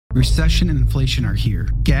Recession and inflation are here.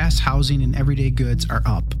 Gas, housing, and everyday goods are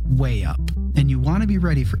up, way up. And you want to be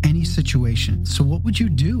ready for any situation. So what would you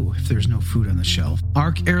do if there's no food on the shelf?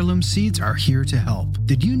 ARC Heirloom Seeds are here to help.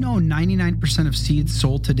 Did you know 99% of seeds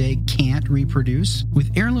sold today can't reproduce?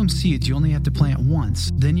 With Heirloom Seeds, you only have to plant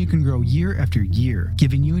once. Then you can grow year after year,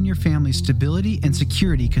 giving you and your family stability and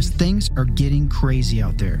security because things are getting crazy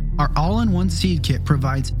out there. Our all-in-one seed kit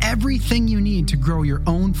provides everything you need to grow your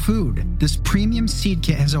own food. This premium seed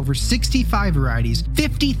kit has over 65 varieties,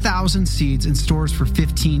 50,000 seeds in stores for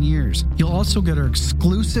 15 years. You'll also get our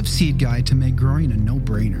exclusive seed guide to make growing a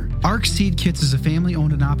no-brainer. ARC Seed Kits is a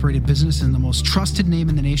family-owned and operated business and the most trusted name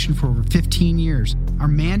in the nation for over 15 years. Our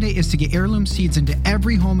mandate is to get heirloom seeds into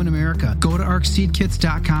every home in America. Go to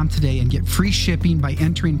arcseedkits.com today and get free shipping by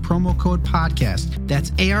entering promo code podcast. That's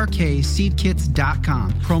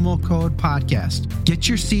ARKseedkits.com, promo code podcast. Get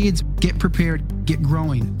your seeds, get prepared, get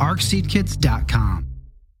growing. arcseedkits.com.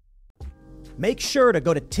 Make sure to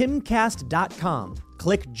go to timcast.com,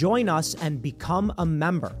 click join us, and become a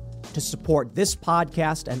member to support this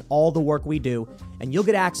podcast and all the work we do. And you'll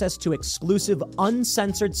get access to exclusive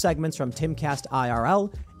uncensored segments from Timcast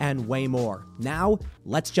IRL and way more. Now,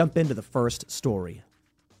 let's jump into the first story.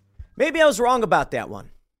 Maybe I was wrong about that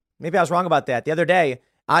one. Maybe I was wrong about that. The other day,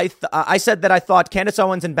 I said that I thought Candace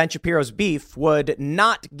Owens and Ben Shapiro's beef would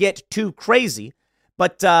not get too crazy,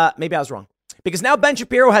 but maybe I was wrong. Because now Ben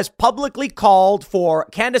Shapiro has publicly called for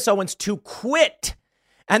Candace Owens to quit.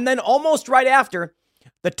 And then almost right after,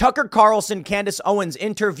 the Tucker Carlson Candace Owens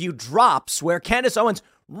interview drops where Candace Owens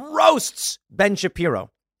roasts Ben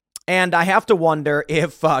Shapiro. And I have to wonder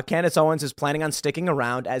if Candace Owens is planning on sticking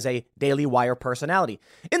around as a Daily Wire personality.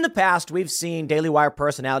 In the past, we've seen Daily Wire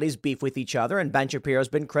personalities beef with each other, and Ben Shapiro's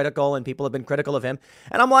been critical and people have been critical of him.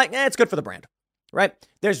 And I'm like, it's good for the brand, right?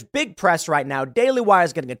 There's big press right now. Daily Wire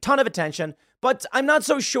is getting a ton of attention, but I'm not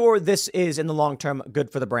so sure this is in the long term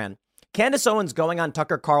good for the brand. Candace Owens going on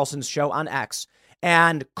Tucker Carlson's show on X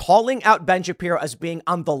and calling out Ben Shapiro as being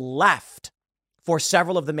on the left for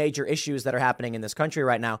several of the major issues that are happening in this country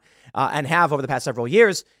right now and have over the past several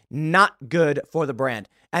years, not good for the brand.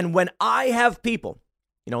 And when I have people,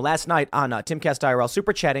 last night on Timcast IRL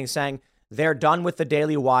super chatting saying they're done with the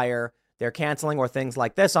Daily Wire, they're canceling or things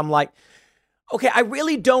like this, I'm like, okay, I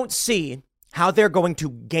really don't see how they're going to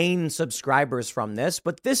gain subscribers from this,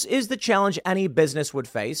 but this is the challenge any business would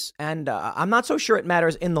face. And I'm not so sure it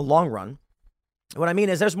matters in the long run. What I mean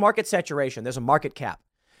is there's market saturation. There's a market cap.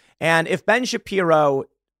 And if Ben Shapiro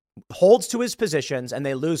holds to his positions and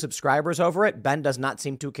they lose subscribers over it, Ben does not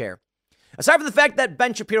seem to care. Aside from the fact that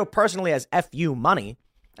Ben Shapiro personally has FU money,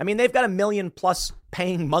 I mean, they've got 1 million plus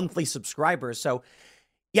paying monthly subscribers. So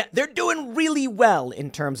yeah, they're doing really well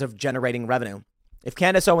in terms of generating revenue. If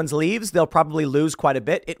Candace Owens leaves, they'll probably lose quite a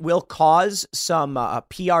bit. It will cause some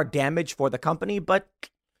PR damage for the company, but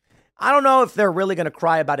I don't know if they're really going to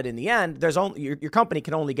cry about it in the end. There's only your company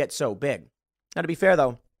can only get so big. Now, to be fair,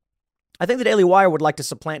 though, I think the Daily Wire would like to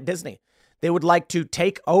supplant Disney. They would like to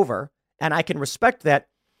take over, and I can respect that.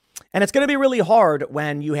 And it's going to be really hard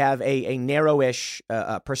when you have a narrowish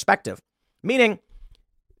perspective, meaning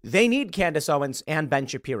they need Candace Owens and Ben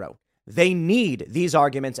Shapiro. They need these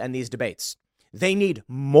arguments and these debates. They need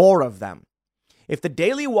more of them. If the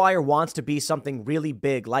Daily Wire wants to be something really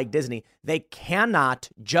big like Disney, they cannot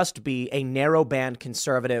just be a narrow band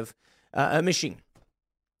conservative machine.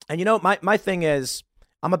 And my thing is,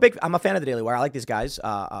 I'm a fan of the Daily Wire. I like these guys.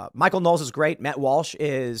 Michael Knowles is great. Matt Walsh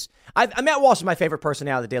is my favorite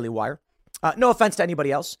personality of the Daily Wire. No offense to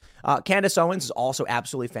anybody else. Candace Owens is also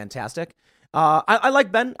absolutely fantastic. I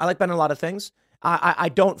like Ben. I like Ben in a lot of things. I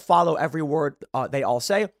don't follow every word they all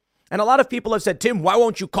say. And a lot of people have said, Tim, why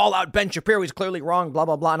won't you call out Ben Shapiro? He's clearly wrong, blah,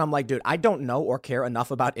 blah, blah. And I'm like, dude, I don't know or care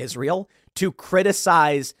enough about Israel to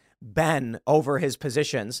criticize Ben over his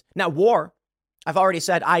positions. Now, war, I've already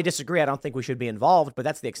said I disagree. I don't think we should be involved, but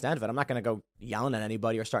that's the extent of it. I'm not going to go yelling at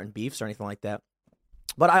anybody or starting beefs or anything like that.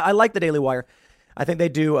 But I like the Daily Wire. I think they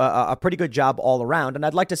do a pretty good job all around, and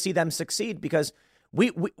I'd like to see them succeed because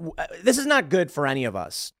this is not good for any of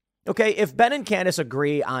us. Okay, if Ben and Candace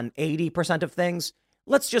agree on 80% of things,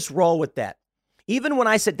 let's just roll with that. Even when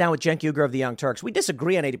I sit down with Cenk Uygur of the Young Turks, we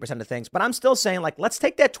disagree on 80% of things, but I'm still saying, let's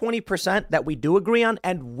take that 20% that we do agree on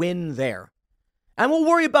and win there. And we'll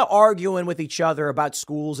worry about arguing with each other about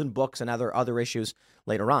schools and books and other issues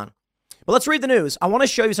later on. But let's read the news. I want to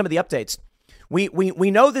show you some of the updates. We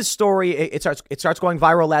know this story. It starts going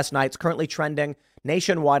viral last night. It's currently trending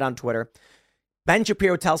nationwide on Twitter. Ben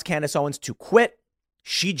Shapiro tells Candace Owens to quit.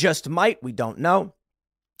 She just might. We don't know.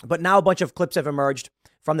 But now a bunch of clips have emerged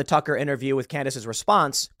from the Tucker interview with Candace's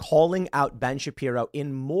response, calling out Ben Shapiro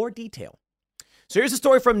in more detail. So here's a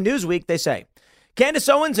story from Newsweek. They say, Candace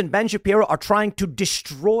Owens and Ben Shapiro are trying to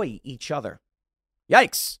destroy each other.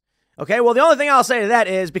 Yikes. Okay, well, the only thing I'll say to that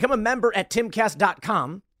is become a member at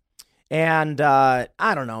timcast.com. And I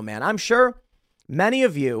don't know, man. I'm sure many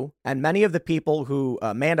of you and many of the people who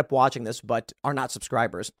may end up watching this but are not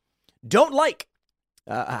subscribers don't like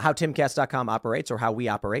how timcast.com operates or how we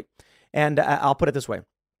operate. And I'll put it this way.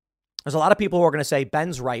 There's a lot of people who are going to say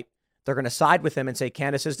Ben's right. They're going to side with him and say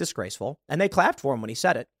Candace is disgraceful. And they clapped for him when he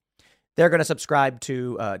said it. They're going to subscribe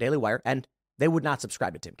to Daily Wire, and they would not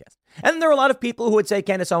subscribe to Timcast. And there are a lot of people who would say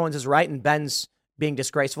Candace Owens is right and Ben's being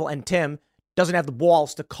disgraceful, and Tim doesn't have the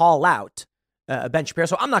balls to call out Ben Shapiro.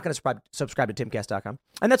 So I'm not going to subscribe to timcast.com.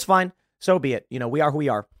 And that's fine. So be it. You know, we are who we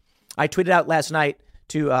are. I tweeted out last night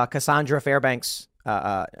to Cassandra Fairbanks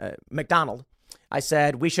McDonald. I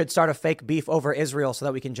said, we should start a fake beef over Israel so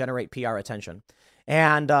that we can generate PR attention.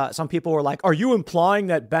 And some people were like, are you implying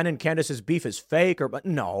that Ben and Candace's beef is fake? But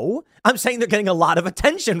no, I'm saying they're getting a lot of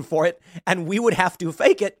attention for it. And we would have to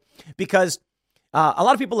fake it because a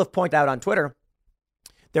lot of people have pointed out on Twitter.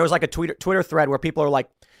 There was like a Twitter thread where people are like,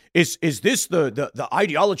 is this the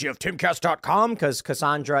ideology of timcast.com? Because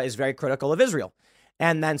Cassandra is very critical of Israel.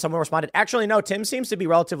 And then someone responded, actually, no, Tim seems to be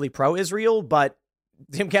relatively pro-Israel, but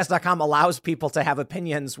timcast.com allows people to have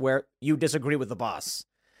opinions where you disagree with the boss.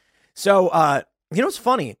 So, you know, it's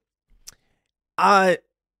funny. I'd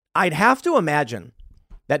have to imagine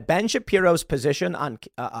that Ben Shapiro's position on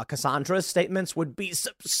Cassandra's statements would be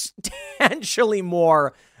substantially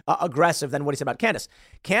more aggressive than what he said about Candace.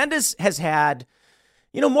 Candace has had,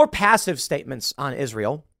 you know, more passive statements on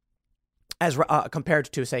Israel as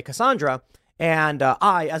compared to, say, Cassandra. And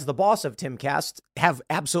I, as the boss of Timcast, have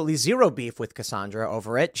absolutely zero beef with Cassandra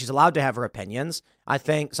over it. She's allowed to have her opinions. I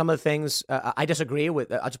think some of the things I disagree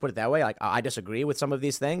with. I'll just put it that way. Like, I disagree with some of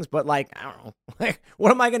these things, but like, I don't know. Like,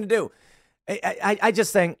 what am I going to do? I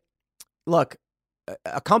just think, look,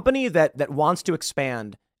 a company that wants to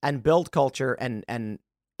expand and build culture and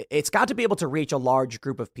it's got to be able to reach a large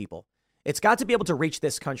group of people. It's got to be able to reach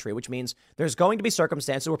this country, which means there's going to be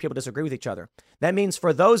circumstances where people disagree with each other. That means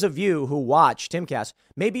for those of you who watch Timcast,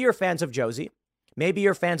 maybe you're fans of Josie, maybe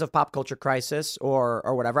you're fans of Pop Culture Crisis or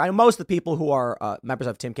whatever. I know most of the people who are members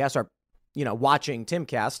of Timcast are, you know, watching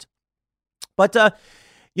Timcast. But,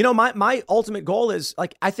 you know, my ultimate goal is,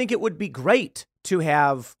 like, I think it would be great to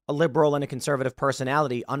have a liberal and a conservative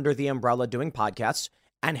personality under the umbrella doing podcasts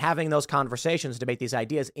and having those conversations, debate these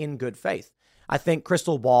ideas in good faith. I think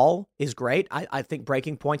Crystal Ball is great. I think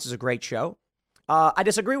Breaking Points is a great show. I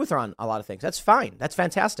disagree with her on a lot of things. That's fine. That's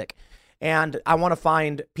fantastic. And I want to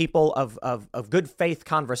find people of good faith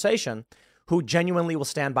conversation who genuinely will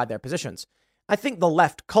stand by their positions. I think the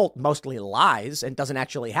left cult mostly lies and doesn't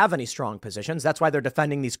actually have any strong positions. That's why they're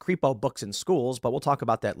defending these creepo books in schools. But we'll talk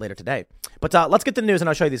about that later today. But let's get to the news and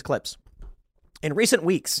I'll show you these clips. In recent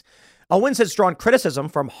weeks, Owens has drawn criticism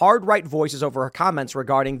from hard right voices over her comments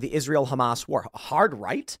regarding the Israel-Hamas war. Hard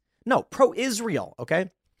right? No, pro-Israel, okay?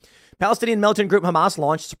 Palestinian militant group Hamas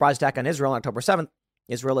launched a surprise attack on Israel on October 7th.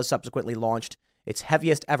 Israel has subsequently launched its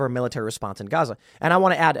heaviest ever military response in Gaza. And I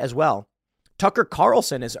want to add as well, Tucker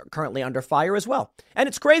Carlson is currently under fire as well. And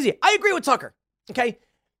it's crazy. I agree with Tucker, okay?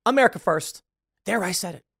 America first. There, I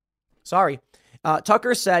said it. Sorry.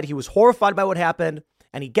 Tucker said he was horrified by what happened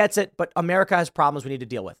and he gets it, but America has problems we need to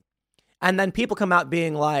deal with. And then people come out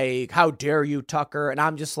being like, how dare you, Tucker? And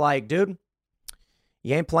I'm just like, dude,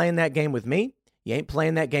 you ain't playing that game with me. You ain't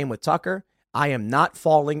playing that game with Tucker. I am not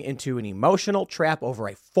falling into an emotional trap over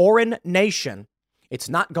a foreign nation. It's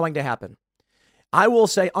not going to happen. I will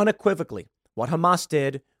say unequivocally, what Hamas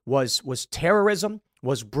did was terrorism,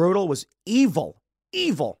 was brutal, was evil,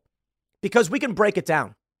 because we can break it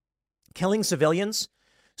down. Killing civilians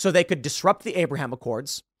so they could disrupt the Abraham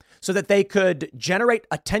Accords, so that they could generate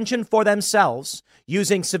attention for themselves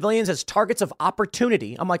using civilians as targets of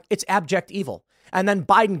opportunity. I'm like, it's abject evil. And then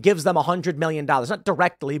Biden gives them $100 million, not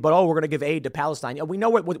directly, but, we're going to give aid to Palestine. We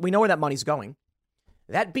know where that money's going.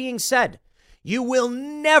 That being said, you will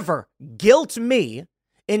never guilt me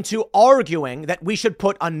into arguing that we should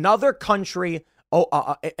put another country's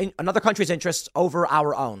interests over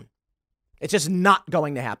our own. It's just not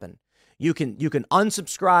going to happen. You can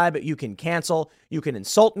unsubscribe, you can cancel, you can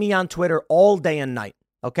insult me on Twitter all day and night,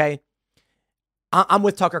 okay? I'm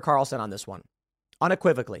with Tucker Carlson on this one,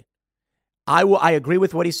 unequivocally. I agree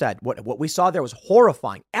with what he said. What we saw there was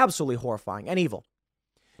horrifying, absolutely horrifying and evil.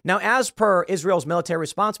 Now, as per Israel's military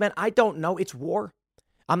response, man, I don't know. It's war.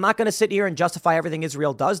 I'm not going to sit here and justify everything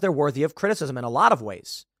Israel does. They're worthy of criticism in a lot of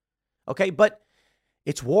ways, okay? But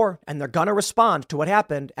it's war, and they're going to respond to what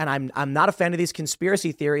happened. And I'm not a fan of these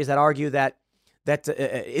conspiracy theories that argue that that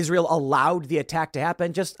Israel allowed the attack to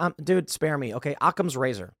happen. Just, dude, spare me. Okay. Occam's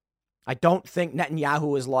razor. I don't think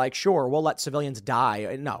Netanyahu is like, sure, we'll let civilians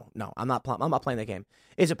die. No, I'm not playing the game.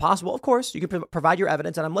 Is it possible? Of course, you can provide your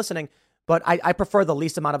evidence and I'm listening, but I prefer the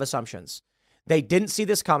least amount of assumptions. They didn't see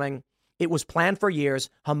this coming. It was planned for years.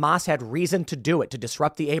 Hamas had reason to do it, to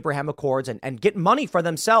disrupt the Abraham Accords and get money for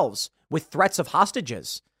themselves with threats of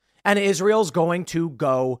hostages. And Israel's going to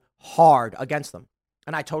go hard against them.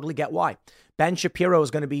 And I totally get why. Ben Shapiro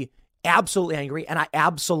is going to be absolutely angry. And I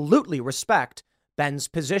absolutely respect Ben's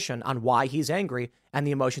position on why he's angry and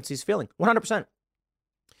the emotions he's feeling. 100%.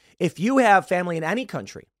 If you have family in any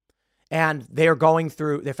country and they're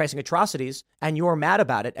facing atrocities and you're mad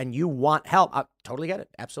about it and you want help, I totally get it.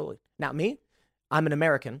 Absolutely. Now, me, I'm an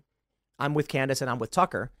American. I'm with Candace and I'm with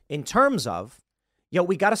Tucker in terms of,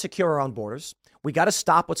 we got to secure our own borders. We got to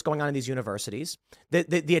stop what's going on in these universities.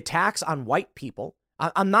 The attacks on white people.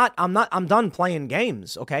 I'm done playing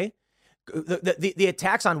games. Okay. The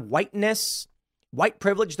attacks on whiteness, white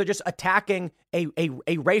privilege, they're just attacking a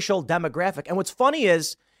racial demographic. And what's funny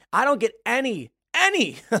is I don't get any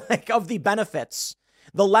of the benefits.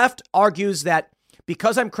 The left argues that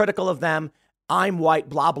because I'm critical of them, I'm white,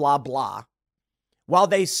 blah, blah, blah. While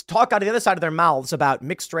they talk out of the other side of their mouths about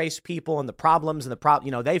mixed race people and the problems and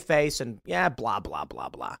they face and blah, blah, blah,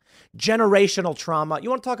 blah. Generational trauma. You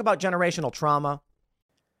want to talk about generational trauma?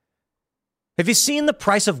 Have you seen the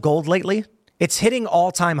price of gold lately? It's hitting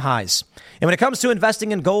all-time highs. And when it comes to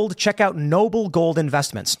investing in gold, check out Noble Gold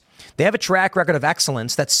Investments. They have a track record of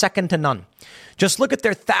excellence that's second to none. Just look at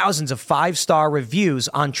their thousands of five-star reviews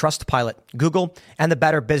on Trustpilot, Google, and the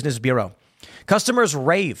Better Business Bureau. Customers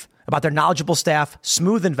rave about their knowledgeable staff,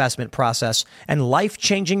 smooth investment process, and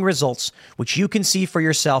life-changing results, which you can see for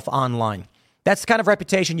yourself online. That's the kind of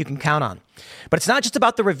reputation you can count on. But it's not just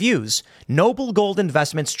about the reviews. Noble Gold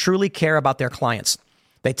Investments truly care about their clients.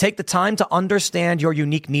 They take the time to understand your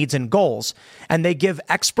unique needs and goals, and they give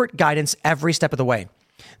expert guidance every step of the way.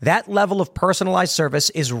 That level of personalized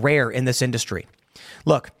service is rare in this industry.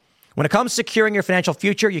 Look, when it comes to securing your financial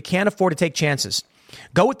future, you can't afford to take chances.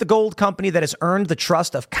 Go with the gold company that has earned the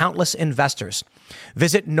trust of countless investors.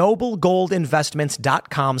 Visit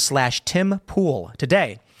noblegoldinvestments.com/Tim Pool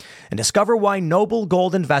today and discover why Noble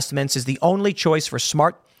Gold Investments is the only choice for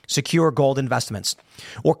smart, secure gold investments.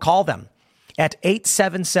 Or call them at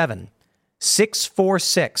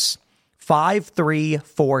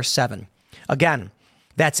 877-646-5347. Again,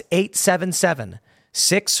 that's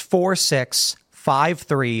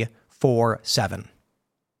 877-646-5347.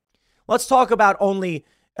 Let's talk about only,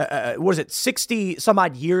 60 some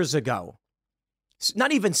odd years ago.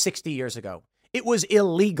 Not even 60 years ago. It was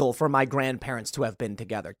illegal for my grandparents to have been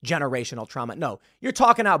together. Generational trauma. No, you're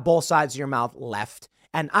talking out both sides of your mouth left.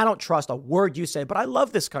 And I don't trust a word you say, but I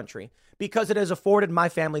love this country because it has afforded my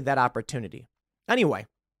family that opportunity. Anyway,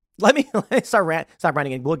 let me stop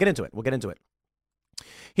ranting and we'll get into it.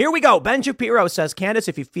 Here we go. Ben Shapiro says, Candace,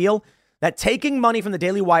 if you feel that taking money from the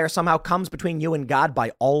Daily Wire somehow comes between you and God,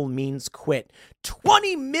 by all means quit.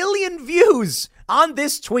 20 million views on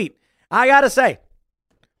this tweet. I gotta say,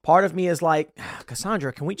 part of me is like,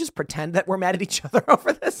 Cassandra, can we just pretend that we're mad at each other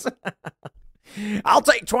over this? I'll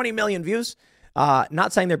take 20 million views.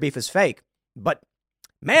 Not saying their beef is fake, but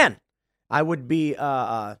man, I would be,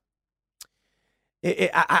 I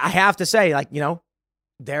have to say,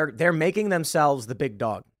 they're making themselves the big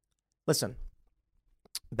dog. Listen,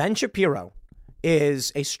 Ben Shapiro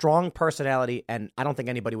is a strong personality, and I don't think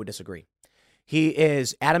anybody would disagree. He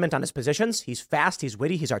is adamant on his positions. He's fast, he's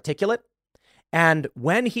witty, he's articulate. And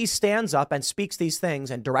when he stands up and speaks these things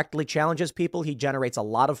and directly challenges people, he generates a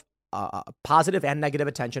lot of positive and negative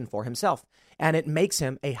attention for himself. And it makes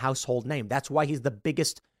him a household name. That's why he's the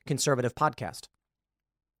biggest conservative podcast.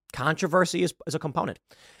 Controversy is a component.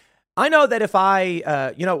 I know that if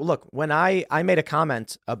I, look, when I made a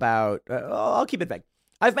comment about, I'll keep it vague.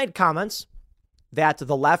 I've made comments that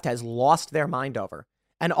the left has lost their mind over.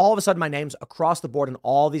 And all of a sudden, my name's across the board in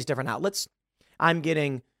all these different outlets. I'm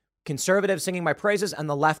getting conservatives singing my praises and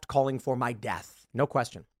the left calling for my death. No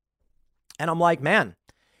question. And I'm like, man,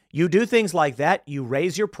 you do things like that. You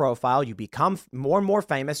raise your profile. You become more and more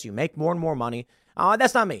famous. You make more and more money.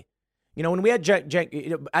 That's not me. When we had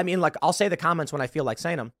I'll say the comments when I feel like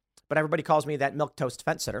saying them, but everybody calls me that milquetoast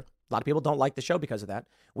fence sitter. A lot of people don't like the show because of that.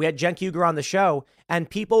 We had Cenk Uygur on the show, and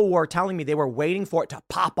people were telling me they were waiting for it to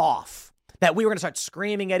pop off, that we were going to start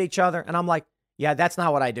screaming at each other. And I'm like, yeah, that's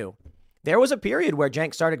not what I do. There was a period where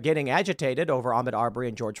Cenk started getting agitated over Ahmaud Arbery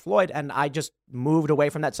and George Floyd, and I just moved away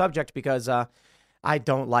from that subject because I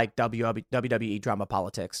don't like WWE drama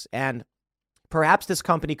politics. And perhaps this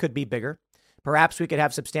company could be bigger. Perhaps we could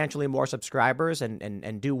have substantially more subscribers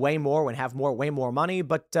and do way more and have way more money.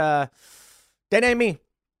 But that ain't me.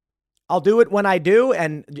 I'll do it when I do.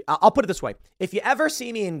 And I'll put it this way. If you ever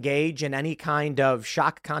see me engage in any kind of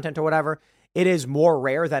shock content or whatever, it is more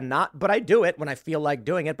rare than not. But I do it when I feel like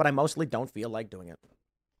doing it. But I mostly don't feel like doing it.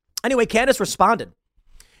 Anyway, Candace responded.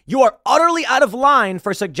 You are utterly out of line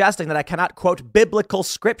for suggesting that I cannot quote biblical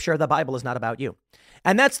scripture. The Bible is not about you.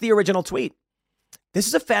 And that's the original tweet. This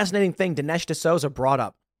is a fascinating thing Dinesh D'Souza brought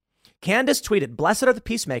up. Candace tweeted, blessed are the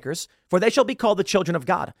peacemakers, for they shall be called the children of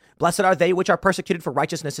God. Blessed are they which are persecuted for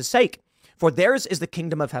righteousness' sake, for theirs is the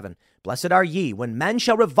kingdom of heaven. Blessed are ye when men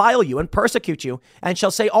shall revile you and persecute you, and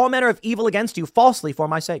shall say all manner of evil against you falsely for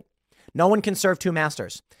my sake. No one can serve two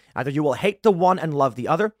masters. Either you will hate the one and love the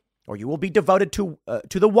other, or you will be devoted to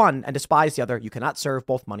the one and despise the other. You cannot serve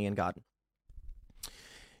both money and God.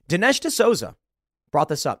 Dinesh D'Souza brought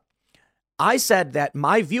this up. I said that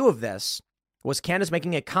my view of this was Candace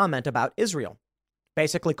making a comment about Israel,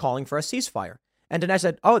 basically calling for a ceasefire. And Dinesh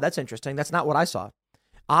said, oh, that's interesting. That's not what I saw.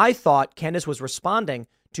 I thought Candace was responding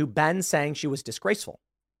to Ben saying she was disgraceful.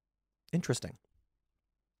 Interesting.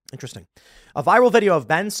 A viral video of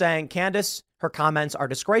Ben saying, Candace, her comments are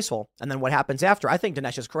disgraceful. And then what happens after? I think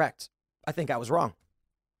Dinesh is correct. I think I was wrong.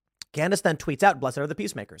 Candace then tweets out, blessed are the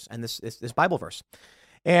peacemakers, and this Bible verse.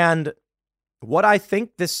 And what I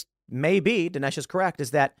think this may be, Dinesh is correct,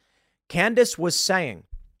 is that Candace was saying,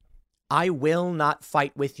 I will not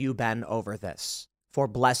fight with you, Ben, over this, for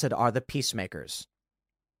blessed are the peacemakers.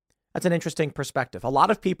 That's an interesting perspective. A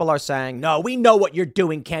lot of people are saying, no, we know what you're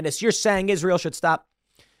doing, Candace. You're saying Israel should stop.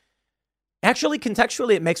 Actually,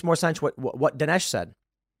 contextually, it makes more sense what Dinesh said,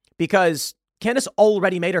 because Candace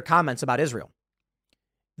already made her comments about Israel.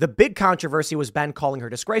 The big controversy was Ben calling her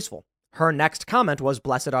disgraceful. Her next comment was,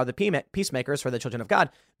 blessed are the peacemakers, for the children of God.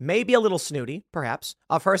 Maybe a little snooty, perhaps,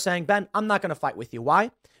 of her saying, Ben, I'm not going to fight with you.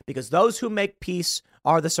 Why? Because those who make peace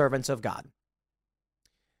are the servants of God.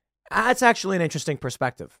 That's actually an interesting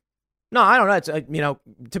perspective. No, I don't know.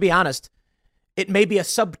 It's, to be honest, it may be a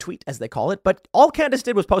subtweet, as they call it, but all Candace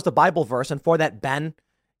did was post a Bible verse, and for that, Ben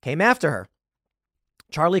came after her.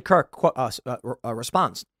 Charlie Kirk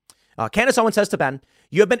responds. Candace Owens says to Ben,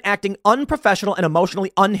 you have been acting unprofessional and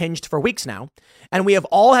emotionally unhinged for weeks now, and we have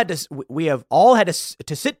all had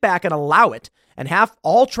to sit back and allow it, and have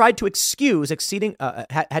all tried to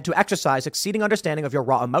had to exercise exceeding understanding of your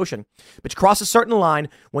raw emotion, which crosses a certain line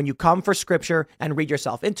when you come for scripture and read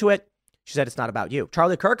yourself into it. She said it's not about you.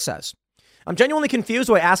 Charlie Kirk says, I'm genuinely confused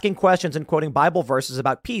why asking questions and quoting Bible verses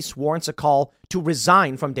about peace warrants a call to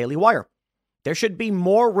resign from Daily Wire. There should be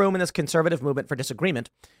more room in this conservative movement for disagreement.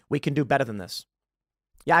 We can do better than this.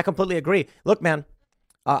 Yeah, I completely agree. Look, man,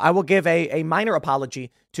 I will give a minor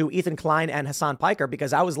apology to Ethan Klein and Hassan Piker,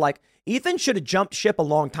 because I was like, Ethan should have jumped ship a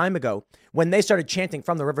long time ago when they started chanting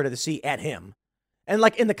from the river to the sea at him. And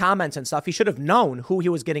like in the comments and stuff, he should have known who he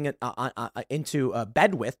was getting into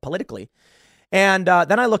bed with politically. And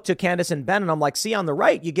then I looked to Candace and Ben, and I'm like, see, on the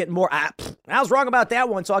right, you get more. I was wrong about that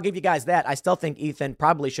one, so I'll give you guys that. I still think Ethan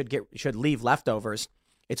probably should leave leftovers.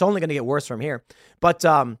 It's only going to get worse from here. But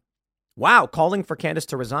wow, calling for Candace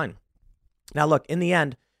to resign. Now, look, in the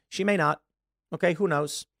end, she may not. Okay, who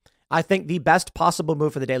knows? I think the best possible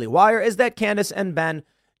move for the Daily Wire is that Candace and Ben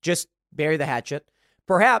just bury the hatchet.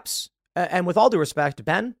 Perhaps, and with all due respect,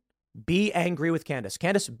 Ben, be angry with Candace.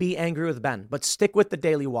 Candace, be angry with Ben, but stick with the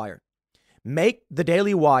Daily Wire. Make the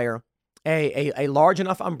Daily Wire a large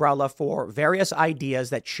enough umbrella for various ideas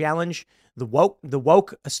that challenge the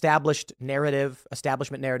woke establishment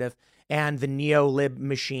narrative, and the neo-lib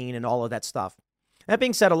machine and all of that stuff. That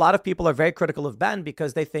being said, a lot of people are very critical of Ben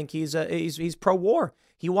because they think he's pro-war.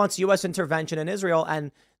 He wants U.S. intervention in Israel,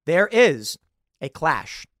 and there is a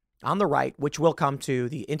clash on the right, which will come to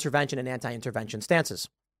the intervention and anti-intervention stances.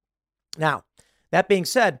 Now, that being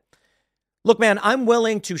said, look, man, I'm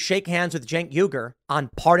willing to shake hands with Cenk Uygur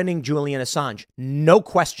on pardoning Julian Assange. No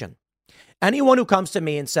question. Anyone who comes to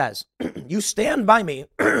me and says, you stand by me,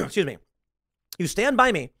 you stand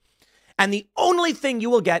by me, and the only thing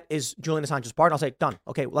you will get is Julian Assange's pardon, I'll say, done.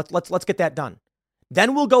 Okay, let's get that done.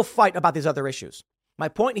 Then we'll go fight about these other issues. My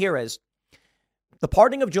point here is the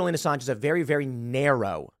pardoning of Julian Assange is a very, very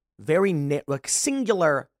narrow,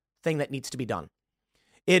 singular thing that needs to be done.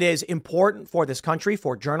 It is important for this country,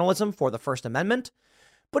 for journalism, for the First Amendment,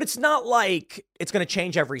 but it's not like it's going to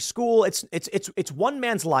change every school. It's one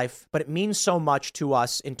man's life, but it means so much to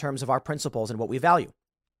us in terms of our principles and what we value.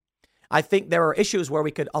 I think there are issues where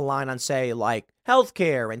we could align on, say, like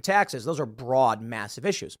healthcare and taxes. Those are broad, massive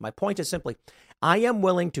issues. My point is simply, I am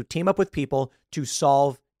willing to team up with people to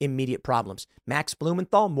solve immediate problems. Max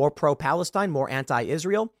Blumenthal, more pro-Palestine, more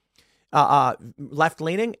anti-Israel.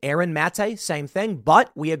 left-leaning. Aaron Mate, same thing.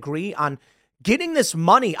 But we agree on getting this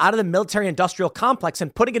money out of the military-industrial complex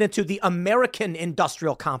and putting it into the American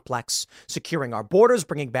industrial complex, securing our borders,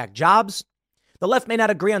 bringing back jobs. The left may not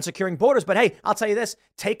agree on securing borders, but hey, I'll tell you this.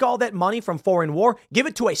 Take all that money from foreign war, give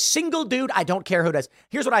it to a single dude. I don't care who does.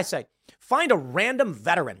 Here's what I say. Find a random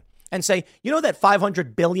veteran and say, you know that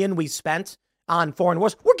 $500 billion we spent on foreign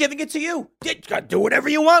wars? We're giving it to you. Do whatever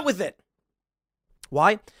you want with it.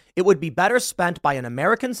 Why? It would be better spent by an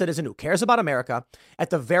American citizen who cares about America. At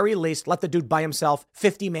the very least, let the dude buy himself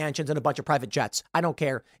 50 mansions and a bunch of private jets. I don't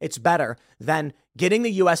care. It's better than getting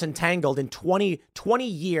the U.S. entangled in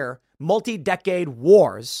 20-year, multi-decade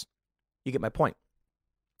wars. You get my point.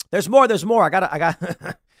 There's more. We got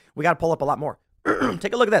to pull up a lot more.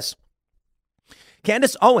 Take a look at this.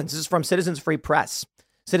 Candace Owens, this is from Citizen Free Press.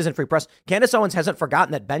 Candace Owens hasn't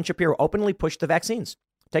forgotten that Ben Shapiro openly pushed the vaccines.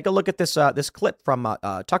 Take a look at this this clip from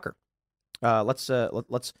Tucker. I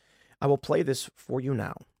will play this for you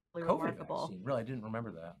now. Remarkable. Vaccine. Really, I didn't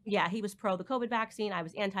remember that. Yeah, he was pro the COVID vaccine. I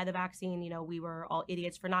was anti the vaccine. You know, we were all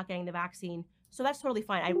idiots for not getting the vaccine. So that's totally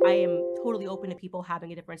fine. I am totally open to people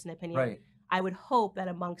having a difference in opinion. Right. I would hope that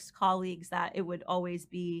amongst colleagues that it would always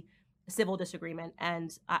be a civil disagreement.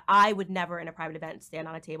 And I would never in a private event stand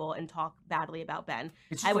on a table and talk badly about Ben.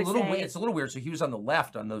 It's a little weird. So he was on the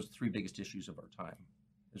left on those three biggest issues of our time,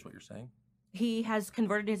 is what you're saying? He has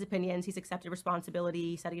converted his opinions. He's accepted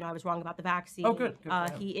responsibility. He said, I was wrong about the vaccine. Oh, good.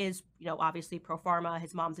 He is, obviously pro-pharma.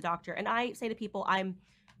 His mom's a doctor. And I say to people, I'm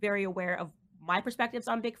very aware of my perspectives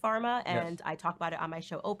on Big Pharma, and yes. I talk about it on my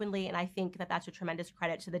show openly. And I think that that's a tremendous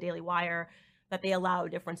credit to the Daily Wire that they allow a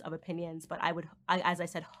difference of opinions. But I as I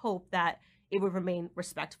said, hope that it would remain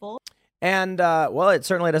respectful. And, well, it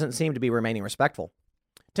certainly doesn't seem to be remaining respectful.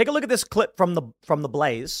 Take a look at this clip from the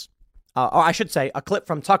Blaze. Or I should say, a clip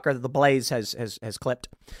from Tucker that the Blaze has clipped.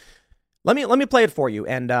 Let me play it for you,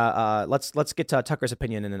 and let's get Tucker's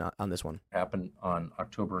opinion on this one. Happened on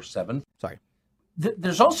October 7th. Sorry.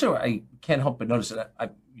 There's also, I can't help but notice that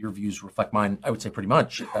your views reflect mine. I would say pretty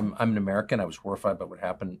much. I'm an American. I was horrified by what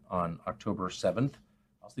happened on October 7th.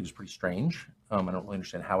 I think it was pretty strange. I don't really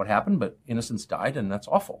understand how it happened, but innocents died, and that's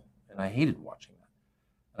awful. And I hated watching that.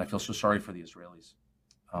 And I feel so sorry for the Israelis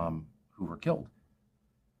who were killed.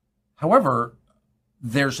 However,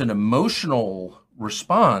 there's an emotional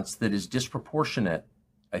response that is disproportionate,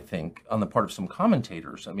 I think, on the part of some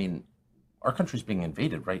commentators. I mean, our country's being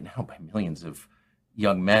invaded right now by millions of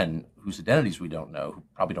young men whose identities we don't know, who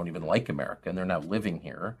probably don't even like America, and they're now living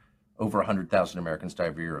here. Over 100,000 Americans die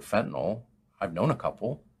every year of fentanyl. I've known a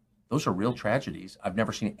couple. Those are real tragedies. I've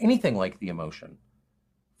never seen anything like the emotion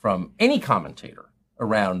from any commentator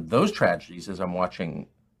around those tragedies as I'm watching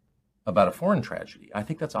about a foreign tragedy. I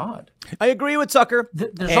think that's odd. I agree with Tucker.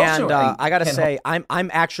 I got to say, I'm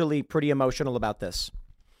actually pretty emotional about this.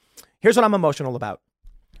 Here's what I'm emotional about.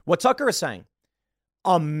 What Tucker is saying,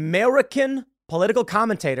 American political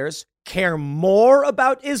commentators care more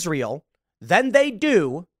about Israel than they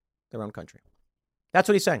do their own country. That's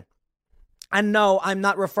what he's saying. And no, I'm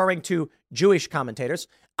not referring to Jewish commentators.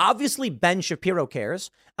 Obviously, Ben Shapiro cares.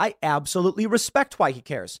 I absolutely respect why he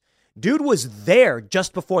cares. Dude was there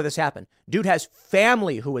just before this happened. An has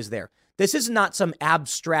family who was there. This is not some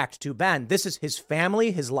abstract to Ben. This is his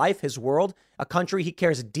family, his life, his world, a country he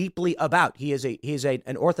cares deeply about. He is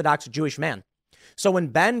an Orthodox Jewish man. So when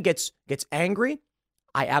Ben gets angry,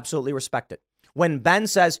 I absolutely respect it. When Ben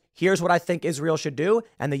says, here's what I think Israel should do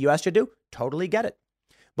and the U.S. should do, totally get it.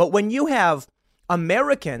 But when you have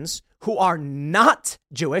Americans who are not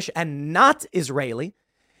Jewish and not Israeli,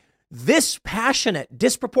 this passionate,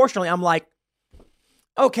 disproportionately, I'm like,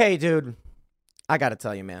 okay, dude, I got to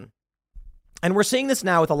tell you, man. And we're seeing this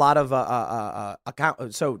now with a lot of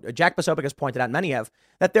accounts. So Jack Posobiec has pointed out, many have,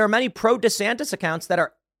 that there are many pro-DeSantis accounts that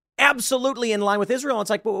are absolutely in line with Israel. It's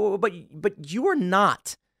like, but you are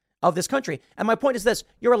not of this country. And my point is this: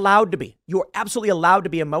 you're allowed to be. You are absolutely allowed to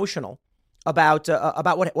be emotional about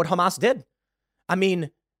what Hamas did. I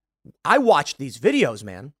mean, I watched these videos,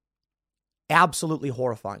 man. Absolutely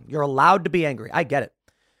horrifying. You're allowed to be angry. I get it.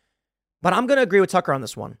 But I'm going to agree with Tucker on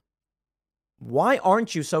this one. Why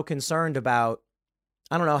aren't you so concerned about,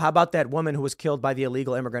 I don't know, how about that woman who was killed by the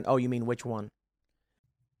illegal immigrant? Oh, you mean which one?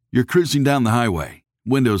 You're cruising down the highway,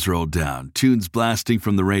 windows rolled down, tunes blasting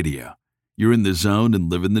from the radio. You're in the zone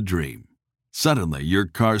and living the dream. Suddenly, your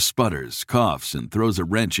car sputters, coughs, and throws a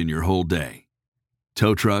wrench in your whole day.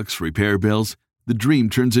 Tow trucks, repair bills, the dream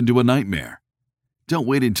turns into a nightmare. Don't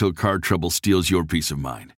wait until car trouble steals your peace of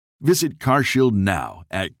mind. Visit CarShield now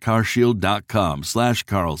at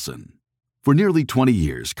carshield.com/Carlson. For nearly 20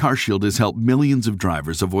 years, CarShield has helped millions of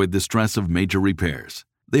drivers avoid the stress of major repairs.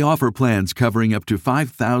 They offer plans covering up to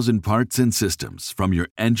 5,000 parts and systems, from your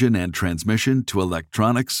engine and transmission to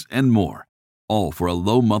electronics and more, all for a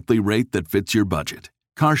low monthly rate that fits your budget.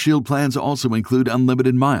 CarShield plans also include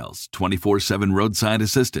unlimited miles, 24/7 roadside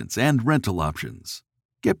assistance, and rental options.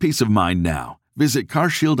 Get peace of mind now. Visit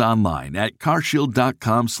CarShield online at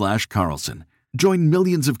carshield.com/Carlson. Join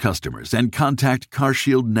millions of customers and contact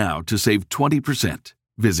CarShield now to save 20%.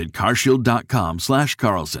 Visit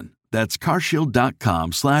carshield.com/Carlson. That's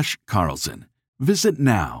carshield.com/Carlson. Visit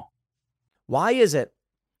now. Why is it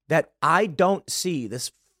that I don't see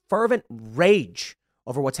this fervent rage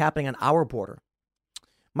over what's happening on our border?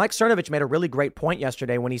 Mike Cernovich made a really great point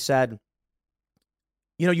yesterday when he said,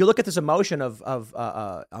 you know, you look at this emotion of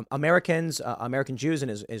Americans, American Jews and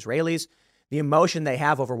Israelis, the emotion they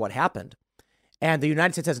have over what happened. And the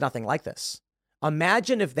United States has nothing like this.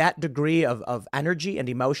 Imagine if that degree of energy and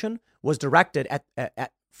emotion was directed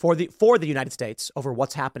for the United States over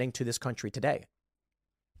what's happening to this country today.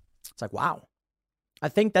 It's like, wow. I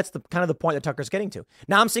think that's the kind of the point that Tucker's getting to.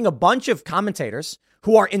 Now I'm seeing a bunch of commentators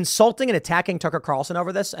who are insulting and attacking Tucker Carlson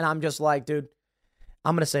over this. And I'm just like, dude,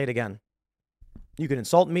 I'm going to say it again. You can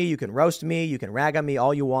insult me. You can roast me. You can rag on me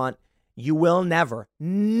all you want. You will never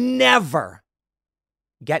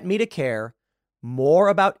get me to care more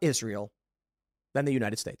about Israel than the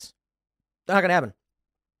United States. Not going to happen.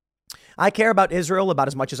 I care about Israel about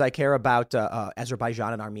as much as I care about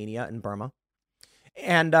Azerbaijan and Armenia and Burma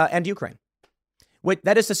and Ukraine.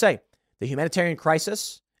 That is to say, the humanitarian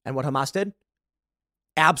crisis and what Hamas did,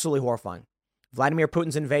 absolutely horrifying. Vladimir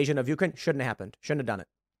Putin's invasion of Ukraine shouldn't have happened. Shouldn't have done it.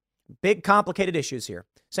 Big, complicated issues here.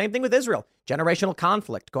 Same thing with Israel. Generational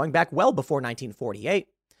conflict going back well before 1948.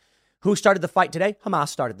 Who started the fight today? Hamas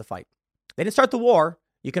started the fight. They didn't start the war.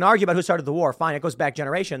 You can argue about who started the war. Fine, it goes back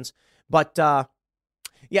generations. But,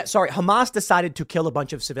 Hamas decided to kill a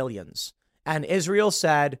bunch of civilians. And Israel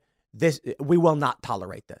said, we will not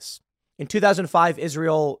tolerate this. In 2005,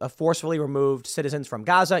 Israel forcefully removed citizens from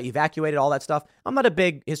Gaza, evacuated, all that stuff. I'm not a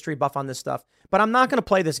big history buff on this stuff, but I'm not going to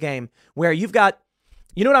play this game where you've got,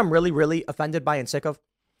 you know what I'm really, really offended by and sick of?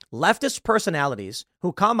 Leftist personalities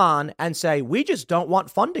who come on and say, we just don't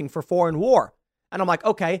want funding for foreign war. And I'm like,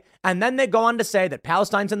 okay. And then they go on to say that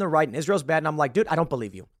Palestine's in the right and Israel's bad. And I'm like, dude, I don't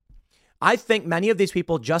believe you. I think many of these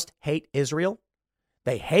people just hate Israel.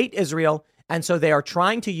 They hate Israel. And so they are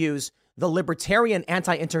trying to use the libertarian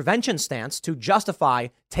anti-intervention stance to justify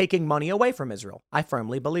taking money away from Israel. I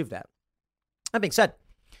firmly believe that. That being said,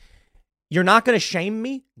 you're not going to shame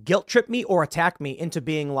me, guilt trip me, or attack me into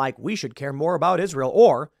being like, we should care more about Israel,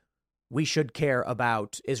 or we should care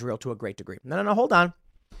about Israel to a great degree. No, hold on.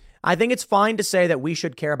 I think it's fine to say that we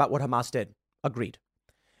should care about what Hamas did. Agreed.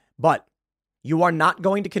 But you are not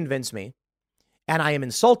going to convince me, and I am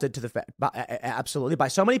insulted to the fact, absolutely, by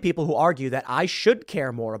so many people who argue that I should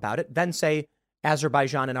care more about it than, say,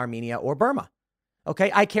 Azerbaijan and Armenia or Burma.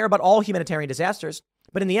 Okay, I care about all humanitarian disasters,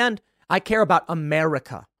 but in the end, I care about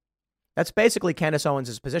America. That's basically Candace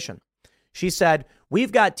Owens' position. She said,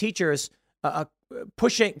 we've got teachers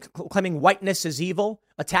claiming whiteness is evil,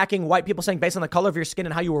 attacking white people, saying based on the color of your skin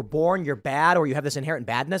and how you were born, you're bad, or you have this inherent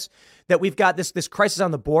badness, that we've got this crisis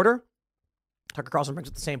on the border. Tucker Carlson brings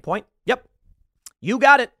up the same point. Yep. You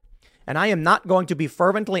got it. And I am not going to be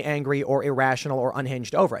fervently angry or irrational or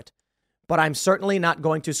unhinged over it. But I'm certainly not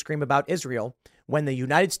going to scream about Israel when the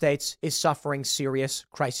United States is suffering serious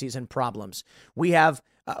crises and problems. We had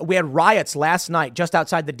riots last night just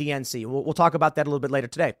outside the DNC. We'll talk about that a little bit later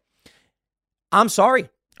today. I'm sorry.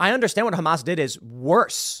 I understand what Hamas did is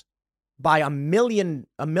worse by a million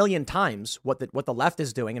times what the left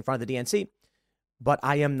is doing in front of the DNC. But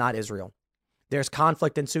I am not Israel. There's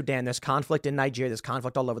conflict in Sudan. There's conflict in Nigeria. There's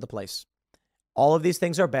conflict all over the place. All of these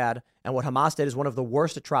things are bad. And what Hamas did is one of the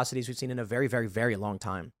worst atrocities we've seen in a very, very, very long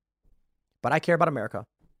time. But I care about America.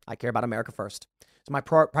 I care about America first. So my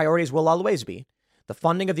priorities will always be the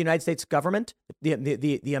funding of the United States government,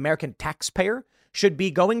 the American taxpayer should be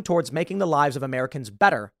going towards making the lives of Americans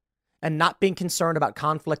better and not being concerned about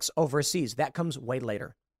conflicts overseas. That comes way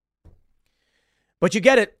later. But you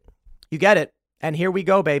get it. You get it. And here we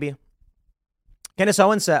go, baby. Candace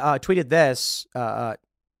Owens tweeted this, at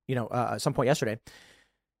some point yesterday.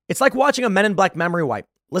 It's like watching a Men in Black memory wipe,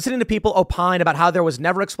 listening to people opine about how there was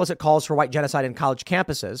never explicit calls for white genocide in college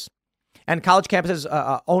campuses, and college campuses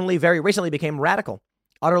only very recently became radical,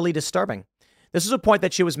 utterly disturbing. This is a point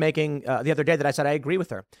that she was making the other day that I said I agree with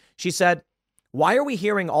her. She said, why are we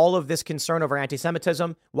hearing all of this concern over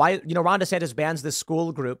anti-Semitism? Why, Ron DeSantis bans this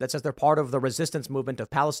school group that says they're part of the resistance movement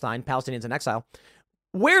of Palestine, Palestinians in exile.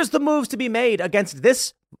 Where's the moves to be made against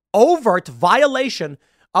this overt violation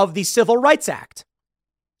of the Civil Rights Act?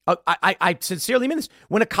 I sincerely mean this.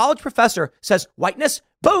 When a college professor says whiteness,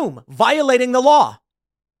 boom, violating the law.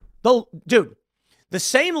 Dude, the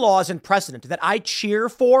same laws and precedent that I cheer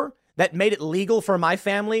for that made it legal for my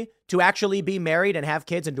family to actually be married and have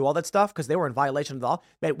kids and do all that stuff because they were in violation of the law.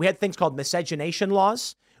 We had things called miscegenation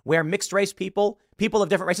laws where mixed race people of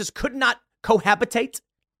different races could not cohabitate.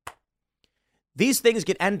 These things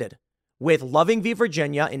get ended with Loving v.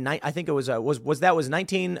 Virginia in, I think it was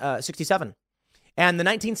 1967. And the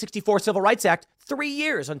 1964 Civil Rights Act, 3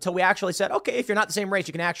 years until we actually said, okay, if you're not the same race,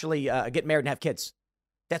 you can actually get married and have kids.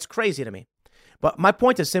 That's crazy to me. But my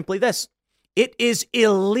point is simply this. It is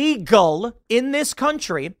illegal in this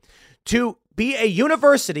country to be a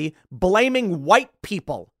university blaming white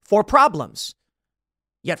people for problems.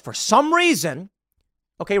 Yet for some reason,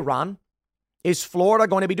 okay, Ron, is Florida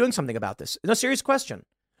going to be doing something about this? No, serious question.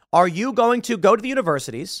 Are you going to go to the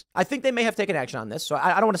universities? I think they may have taken action on this, so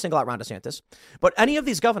I don't want to single out Ron DeSantis. But any of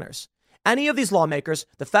these governors, any of these lawmakers,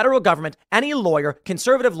 the federal government, any lawyer,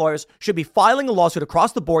 conservative lawyers should be filing a lawsuit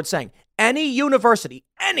across the board saying any university,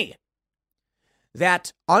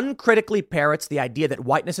 that uncritically parrots the idea that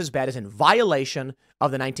whiteness is bad is in violation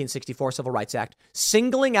of the 1964 Civil Rights Act,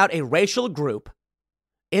 singling out a racial group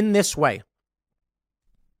in this way.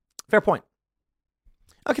 Fair point.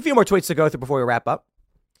 Okay, a few more tweets to go through before we wrap up.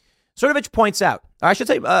 Cernovich points out, or I should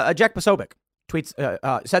say Jack Posobiec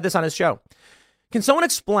said this on his show. Can someone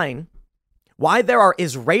explain why there are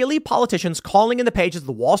Israeli politicians calling in the pages of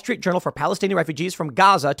the Wall Street Journal for Palestinian refugees from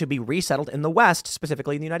Gaza to be resettled in the West,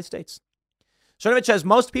 specifically in the United States? Cernovich says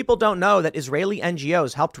most people don't know that Israeli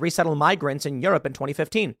NGOs helped resettle migrants in Europe in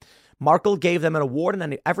 2015. Merkel gave them an award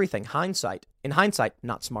and everything. In hindsight,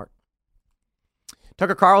 not smart.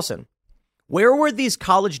 Tucker Carlson. Where were these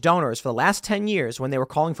college donors for the last 10 years when they were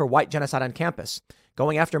calling for white genocide on campus?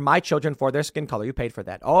 Going after my children for their skin color. You paid for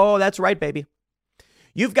that. Oh, that's right, baby.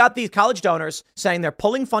 You've got these college donors saying they're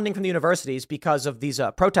pulling funding from the universities because of these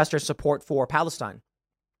protesters' support for Palestine.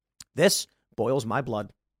 This boils my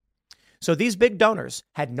blood. So these big donors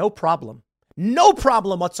had no problem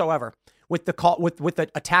whatsoever with the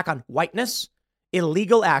attack on whiteness,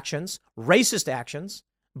 illegal actions, racist actions.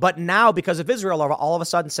 But now, because of Israel, are all of a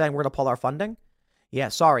sudden saying we're going to pull our funding? Yeah,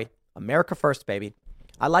 sorry. America first, baby.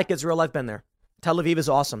 I like Israel. I've been there. Tel Aviv is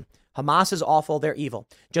awesome. Hamas is awful. They're evil.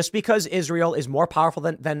 Just because Israel is more powerful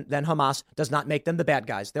than Hamas does not make them the bad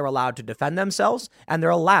guys. They're allowed to defend themselves, and they're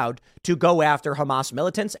allowed to go after Hamas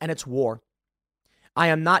militants, and it's war. I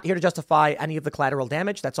am not here to justify any of the collateral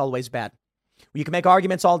damage. That's always bad. You can make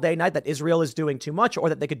arguments all day and night that Israel is doing too much or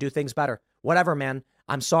that they could do things better. Whatever, man.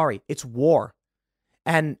 I'm sorry. It's war.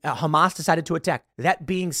 And Hamas decided to attack. That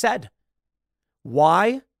being said,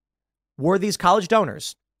 why were these college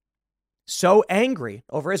donors so angry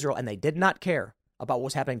over Israel and they did not care about what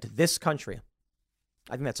was happening to this country?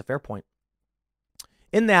 I think that's a fair point.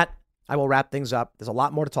 In that, I will wrap things up. There's a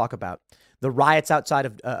lot more to talk about. The riots outside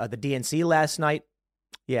of the DNC last night.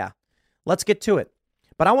 Yeah, let's get to it.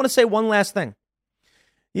 But I want to say one last thing.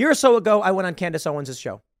 A year or so ago, I went on Candace Owens'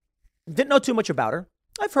 show. Didn't know too much about her.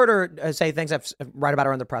 I've heard her say things. I've write about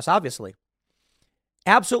her in the press, obviously.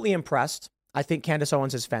 Absolutely impressed. I think Candace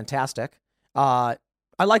Owens is fantastic. I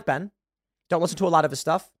like Ben. Don't listen to a lot of his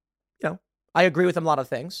stuff. I agree with him a lot of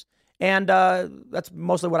things. And that's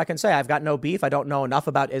mostly what I can say. I've got no beef. I don't know enough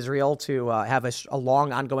about Israel to have a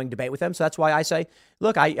long, ongoing debate with him. So that's why I say,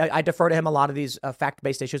 look, I defer to him a lot of these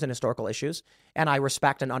fact-based issues and historical issues. And I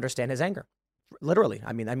respect and understand his anger. Literally.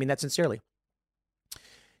 I mean that sincerely.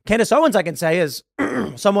 Candace Owens, I can say, is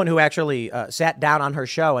someone who actually sat down on her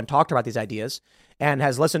show and talked about these ideas and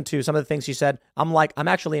has listened to some of the things she said. I'm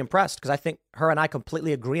actually impressed because I think her and I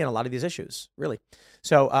completely agree on a lot of these issues, really.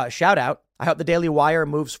 So shout out. I hope the Daily Wire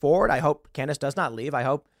moves forward. I hope Candace does not leave. I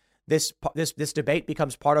hope this debate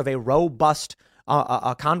becomes part of a robust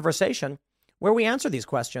conversation where we answer these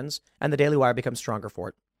questions and the Daily Wire becomes stronger for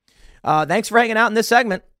it. Thanks for hanging out in this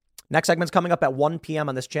segment. Next segment's coming up at 1 p.m.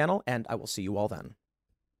 on this channel, and I will see you all then.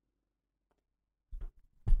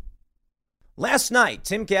 Last night,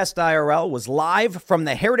 Timcast IRL was live from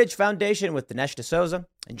the Heritage Foundation with Dinesh D'Souza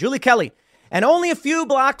and Julie Kelly. And only a few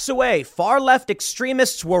blocks away, far-left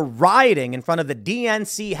extremists were rioting in front of the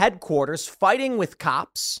DNC headquarters, fighting with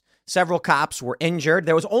cops. Several cops were injured.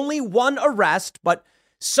 There was only one arrest, but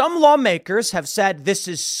some lawmakers have said this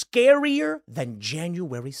is scarier than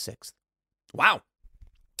January 6th. Wow.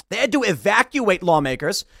 They had to evacuate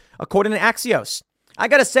lawmakers, according to Axios. I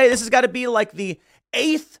got to say, this has got to be like the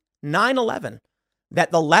 8th 9/11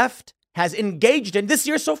 that the left has engaged in this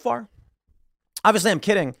year so far. Obviously, I'm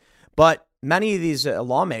kidding, but many of these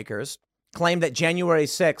lawmakers claim that January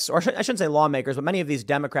 6th, or I shouldn't say lawmakers, but many of these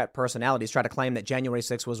Democrat personalities try to claim that January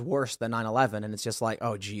 6th was worse than 9/11. And it's just like,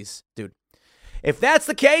 oh, geez, dude. If that's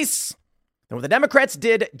the case, then what the Democrats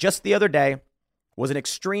did just the other day was an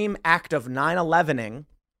extreme act of 9/11ing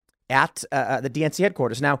at the DNC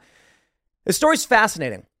headquarters. Now, this story's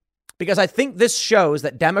fascinating because I think this shows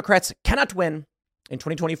that Democrats cannot win in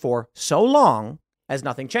 2024 so long as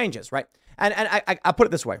nothing changes, right? And I put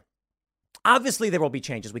it this way. Obviously, there will be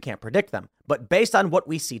changes. We can't predict them. But based on what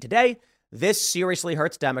we see today, this seriously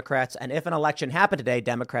hurts Democrats. And if an election happened today,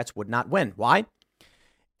 Democrats would not win. Why?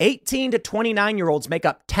 18 to 29-year-olds make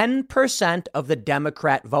up 10% of the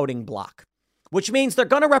Democrat voting bloc, which means they're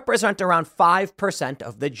going to represent around 5%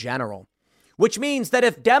 of the general, which means that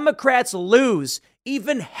if Democrats lose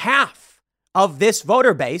even half of this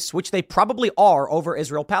voter base, which they probably are over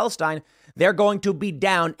Israel-Palestine, they're going to be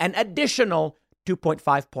down an additional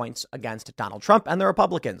 2.5 points against Donald Trump and the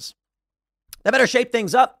Republicans. They better shape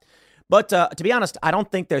things up. But to be honest, I don't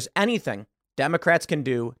think there's anything Democrats can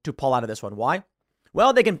do to pull out of this one. Why?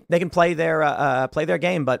 Well, they can play their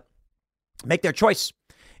game, but make their choice.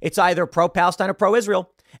 It's either pro-Palestine or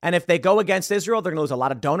pro-Israel. And if they go against Israel, they're going to lose a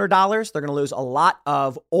lot of donor dollars. They're going to lose a lot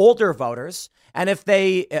of older voters. And if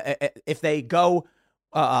they go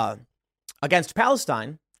against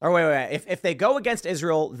Palestine, or if they go against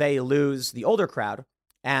Israel, they lose the older crowd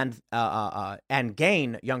and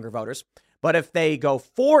gain younger voters. But if they go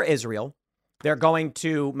for Israel, they're going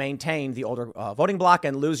to maintain the older voting bloc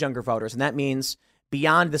and lose younger voters. And that means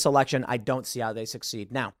beyond this election, I don't see how they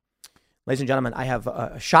succeed. Now, ladies and gentlemen, I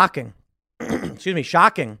have shocking and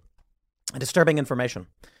disturbing information.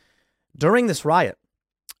 During this riot,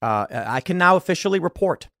 I can now officially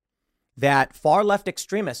report that far left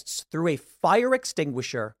extremists threw a fire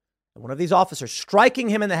extinguisher at one of these officers, striking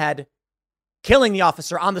him in the head, killing the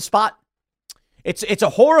officer on the spot. It's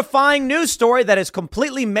a horrifying news story that is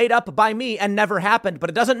completely made up by me and never happened, but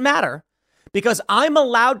it doesn't matter because I'm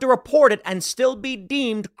allowed to report it and still be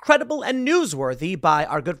deemed credible and newsworthy by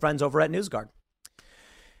our good friends over at NewsGuard.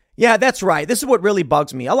 Yeah, that's right. This is what really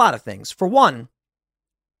bugs me. A lot of things. For one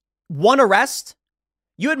arrest.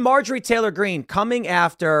 You had Marjorie Taylor Greene coming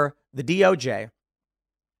after the DOJ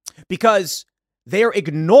because they are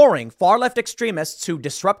ignoring far left extremists who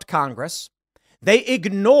disrupt Congress. They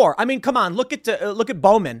ignore. I mean, come on, look at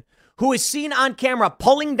Bowman, who is seen on camera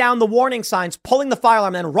pulling down the warning signs, pulling the fire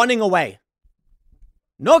alarm, and then running away.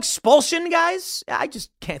 No expulsion, guys. I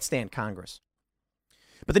just can't stand Congress.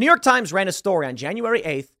 But the New York Times ran a story on January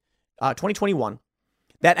 8th, 2021,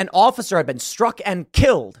 that an officer had been struck and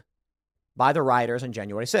killed by the rioters on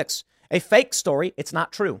January 6th. A fake story. It's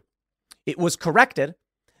not true. It was corrected.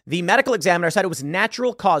 The medical examiner said it was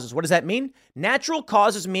natural causes. What does that mean? Natural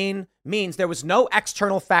causes means there was no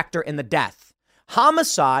external factor in the death.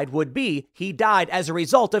 Homicide would be he died as a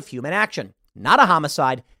result of human action. Not a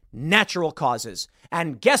homicide, natural causes.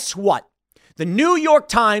 And guess what? The New York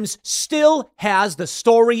Times still has the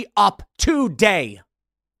story up today.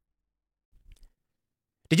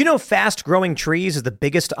 Did you know Fast Growing Trees is the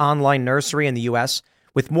biggest online nursery in the U.S.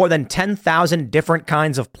 with more than 10,000 different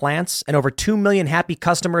kinds of plants and over 2 million happy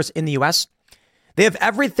customers in the U.S.? They have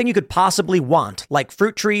everything you could possibly want, like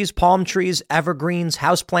fruit trees, palm trees, evergreens,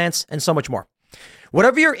 houseplants, and so much more.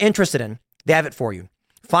 Whatever you're interested in, they have it for you.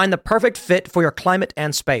 Find the perfect fit for your climate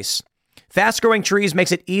and space. Fast Growing Trees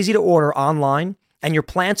makes it easy to order online, and your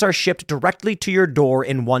plants are shipped directly to your door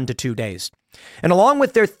in 1 to 2 days. And along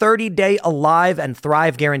with their 30-day Alive and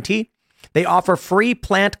Thrive guarantee, they offer free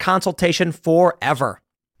plant consultation forever.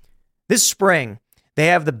 This spring, they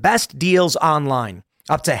have the best deals online,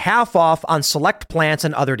 up to half off on select plants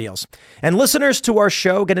and other deals. And listeners to our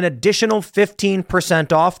show get an additional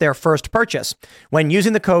 15% off their first purchase when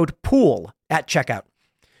using the code POOL at checkout.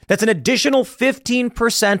 That's an additional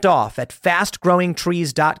 15% off at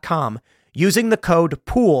fastgrowingtrees.com using the code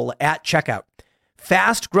POOL at checkout.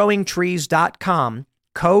 Fastgrowingtrees.com,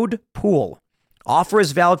 code POOL. Offer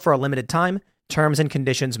is valid for a limited time. Terms and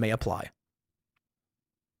conditions may apply.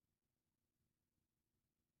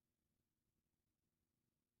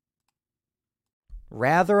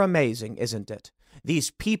 Rather amazing, isn't it?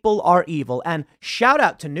 These people are evil. And shout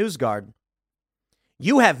out to NewsGuard.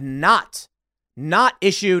 You have not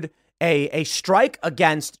issued a strike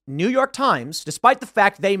against New York Times, despite the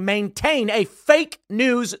fact they maintain a fake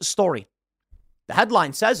news story. The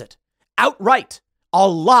headline says it outright, a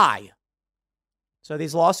lie. So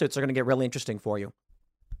these lawsuits are going to get really interesting for you.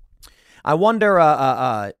 I wonder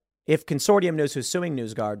if Consortium News, who's suing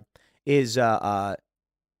NewsGuard, is going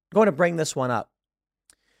to bring this one up.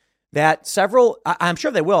 That several, I'm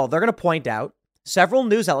sure they will, they're going to point out Several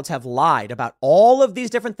news outlets have lied about all of these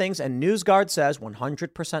different things, and NewsGuard says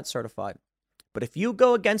 100% certified. But if you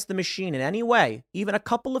go against the machine in any way, even a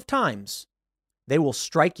couple of times, they will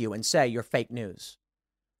strike you and say you're fake news.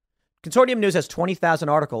 Consortium News has 20,000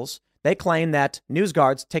 articles. They claim that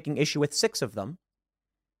NewsGuard's taking issue with 6 of them,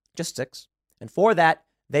 just 6. And for that,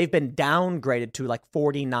 they've been downgraded to like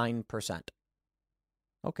 49%.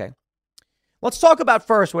 Okay. Let's talk about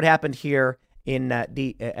first what happened here at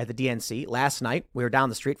the DNC last night. We were down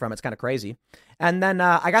the street from it. It's kind of crazy. And then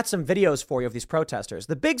I got some videos for you of these protesters.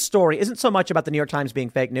 The big story isn't so much about the New York Times being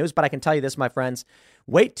fake news, but I can tell you this, my friends.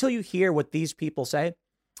 Wait till you hear what these people say.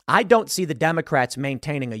 I don't see the Democrats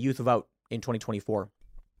maintaining a youth vote in 2024.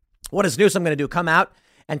 What is Newsom going to do? Come out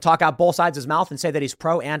and talk out both sides of his mouth and say that he's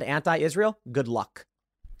pro and anti-Israel? Good luck.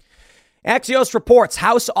 Axios reports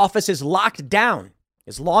House office is locked down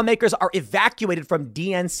as lawmakers are evacuated from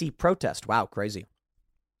DNC protest. Wow, crazy.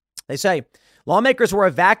 They say lawmakers were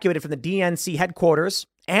evacuated from the DNC headquarters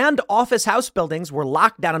and office house buildings were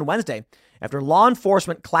locked down on Wednesday after law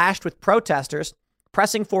enforcement clashed with protesters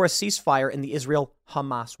pressing for a ceasefire in the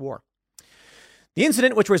Israel-Hamas war. The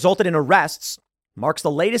incident, which resulted in arrests, marks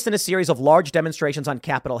the latest in a series of large demonstrations on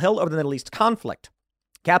Capitol Hill over the Middle East conflict.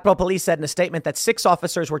 Capitol Police said in a statement that 6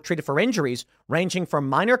 officers were treated for injuries ranging from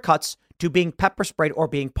minor cuts to being pepper sprayed or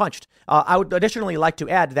being punched. I would additionally like to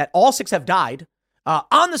add that all 6 have died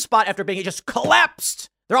on the spot after being just collapsed.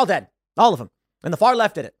 They're all dead, all of them. And the far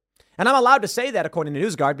left did it. And I'm allowed to say that according to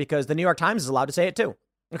NewsGuard because the New York Times is allowed to say it too.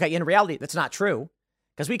 Okay, in reality, that's not true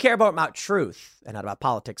because we care about truth and not about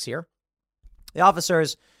politics here. The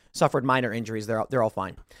officers suffered minor injuries. They're all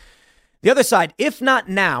fine. The other side, if not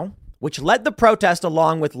now, which led the protest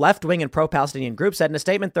along with left-wing and pro-Palestinian groups, said in a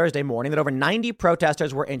statement Thursday morning that over 90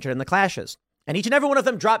 protesters were injured in the clashes. And each and every one of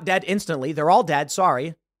them dropped dead instantly. They're all dead.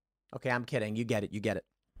 Sorry. Okay, I'm kidding. You get it.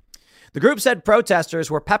 The group said protesters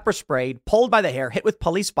were pepper sprayed, pulled by the hair, hit with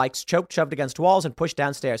police bikes, choked, shoved against walls, and pushed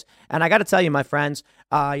downstairs. And I got to tell you, my friends,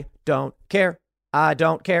 I don't care. I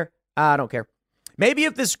don't care. Maybe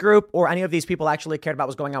if this group or any of these people actually cared about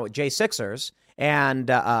what's going on with J6ers and,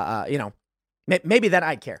 maybe that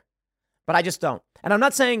I'd care. But I just don't. And I'm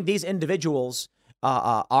not saying these individuals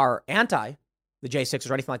are anti the J6ers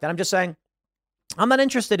or anything like that. I'm just saying I'm not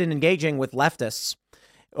interested in engaging with leftists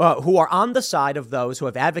who are on the side of those who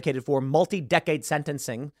have advocated for multi-decade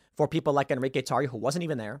sentencing for people like Enrique Tarrio, who wasn't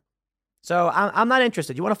even there. So I'm not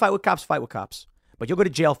interested. You want to fight with cops, fight with cops. But you'll go to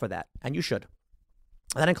jail for that. And you should.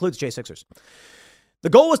 And that includes J6ers. The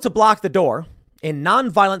goal was to block the door in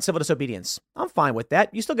nonviolent civil disobedience. I'm fine with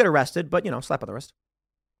that. You still get arrested, but, slap on the wrist.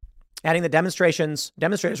 Adding the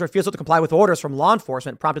demonstrators' refusal to comply with orders from law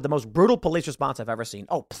enforcement prompted the most brutal police response I've ever seen.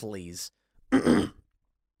 Oh, please.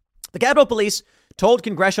 The Capitol Police told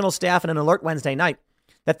congressional staff in an alert Wednesday night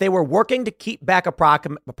that they were working to keep back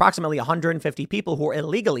approximately 150 people who were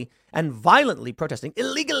illegally and violently protesting.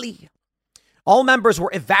 Illegally. All members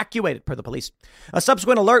were evacuated, per the police. A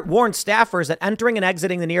subsequent alert warned staffers that entering and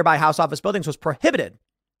exiting the nearby House office buildings was prohibited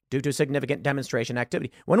due to significant demonstration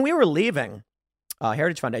activity. When we were leaving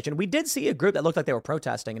Heritage Foundation, we did see a group that looked like they were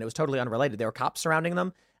protesting, and it was totally unrelated. There were cops surrounding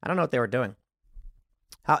them. I don't know what they were doing.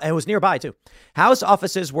 It was nearby, too. House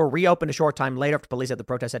offices were reopened a short time later after police said the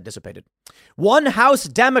protest had dissipated. One House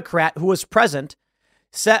Democrat who was present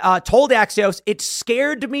told Axios, "It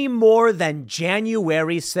scared me more than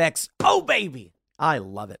January 6th. Oh, baby. I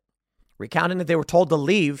love it. Recounting that they were told to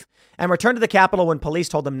leave and return to the Capitol when police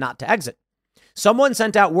told them not to exit. Someone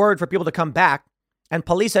sent out word for people to come back, and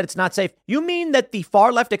police said it's not safe. You mean that the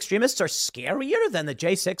far left extremists are scarier than the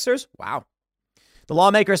J6ers? Wow. The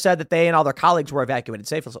lawmaker said that they and all their colleagues were evacuated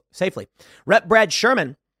safely. Rep. Brad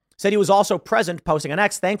Sherman said he was also present, posting on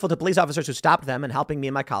X, thankful to police officers who stopped them and helping me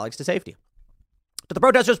and my colleagues to safety. To the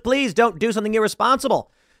protesters, please don't do something irresponsible,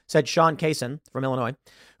 said Sean Cason from Illinois,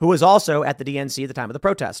 who was also at the DNC at the time of the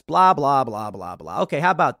protest. Blah, blah, blah, blah, blah. Okay,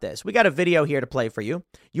 how about this? We got a video here to play for you.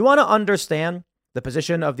 You want to understand the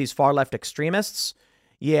position of these far left extremists?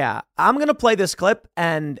 Yeah, I'm going to play this clip,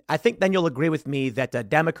 and I think then you'll agree with me that the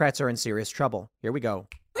Democrats are in serious trouble. Here we go.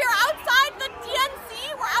 We're outside the DNC.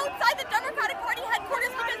 We're outside the Democratic Party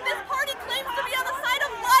headquarters because this party claims to be on the side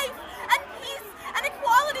of life and peace and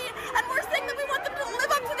equality. And we're saying that we want them to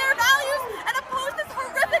live up to their values and oppose this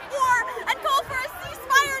horrific war and call for a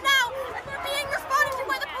ceasefire now. And we're being responded to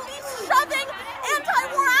by the police shoving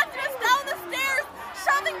anti-war activists down the stairs,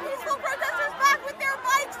 shoving peaceful protesters back with their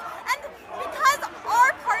bikes. And because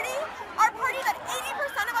our party that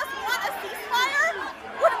 80% of us want a ceasefire,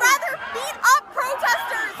 would rather beat up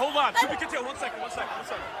protesters. Hold on, should we continue? One second.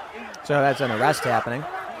 So that's an arrest happening.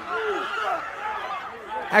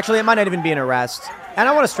 Actually, it might not even be an arrest. And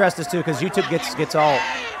I want to stress this too, because YouTube gets all.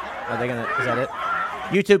 Are they gonna? Is that it?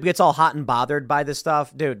 YouTube gets all hot and bothered by this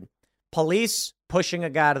stuff, dude. Police pushing a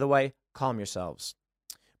guy out of the way. Calm yourselves.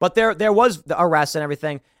 But there was the arrest and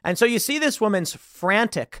everything, and so you see this woman's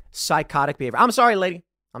frantic, psychotic behavior. I'm sorry, lady.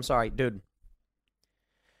 I'm sorry, dude.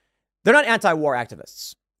 They're not anti-war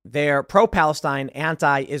activists. They're pro-Palestine,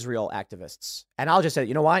 anti-Israel activists. And I'll just say,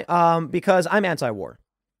 you know why? Because I'm anti-war.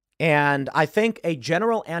 And I think a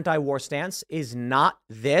general anti-war stance is not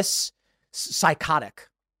this psychotic.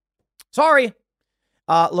 Sorry.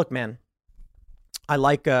 Look, man, I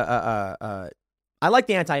like the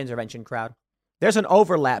anti-intervention crowd. There's an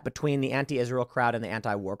overlap between the anti-Israel crowd and the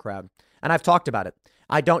anti-war crowd. And I've talked about it.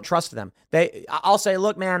 I don't trust them. I'll say,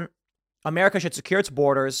 look, man, America should secure its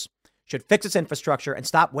borders, should fix its infrastructure, and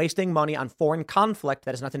stop wasting money on foreign conflict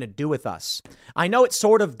that has nothing to do with us. I know it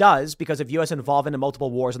sort of does because of U.S. involvement in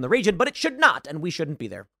multiple wars in the region, but it should not, and we shouldn't be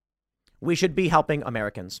there. We should be helping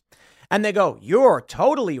Americans. And they go, you're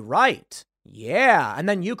totally right. Yeah. And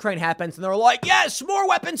then Ukraine happens, and they're like, yes, more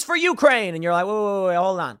weapons for Ukraine. And you're like, wait,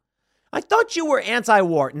 hold on. I thought you were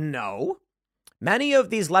anti-war. No. Many of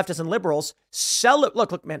these leftists and liberals sell it.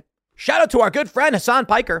 Look, man, shout out to our good friend Hassan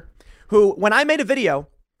Piker, who, when I made a video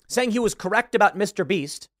saying he was correct about Mr.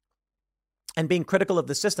 Beast and being critical of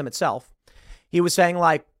the system itself, he was saying,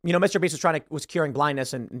 like, you know, Mr. Beast was curing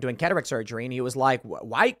blindness and doing cataract surgery. And he was like,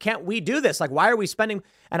 why can't we do this? Like, why are we spending?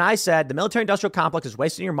 And I said, the military industrial complex is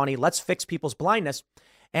wasting your money. Let's fix people's blindness.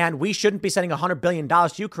 And we shouldn't be sending $100 billion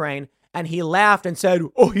to Ukraine. And he laughed and said,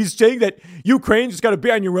 oh, he's saying that Ukraine's just got to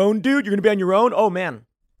be on your own, dude. You're going to be on your own. Oh, man.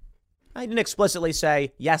 I didn't explicitly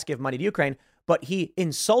say, yes, give money to Ukraine, but he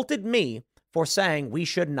insulted me for saying we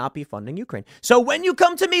should not be funding Ukraine. So when you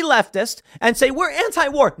come to me, leftist, and say we're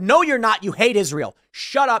anti-war, no, you're not. You hate Israel.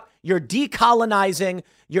 Shut up. You're decolonizing.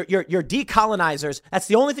 You're decolonizers. That's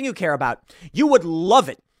the only thing you care about. You would love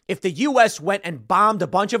it if the U.S. went and bombed a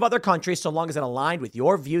bunch of other countries so long as it aligned with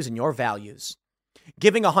your views and your values.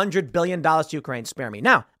 Giving $100 billion to Ukraine, spare me.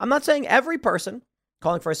 Now, I'm not saying every person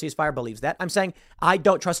calling for a ceasefire believes that. I'm saying I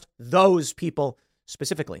don't trust those people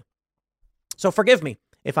specifically. So forgive me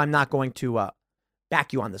if I'm not going to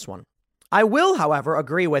back you on this one. I will, however,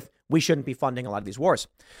 agree with we shouldn't be funding a lot of these wars.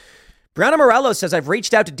 Brianna Morello says, I've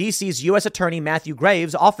reached out to D.C.'s U.S. Attorney Matthew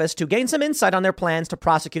Graves' office to gain some insight on their plans to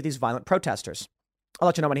prosecute these violent protesters. I'll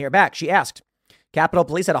let you know when I hear back. She asked, Capitol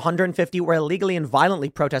Police had 150 were illegally and violently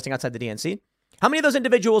protesting outside the DNC. How many of those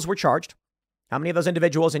individuals were charged? How many of those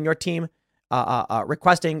individuals in your team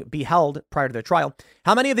requesting be held prior to their trial?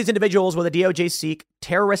 How many of these individuals will the DOJ seek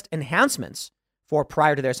terrorist enhancements for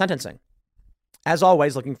prior to their sentencing? As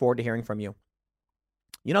always, looking forward to hearing from you.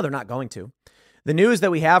 You know they're not going to. The news that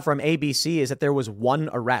we have from ABC is that there was one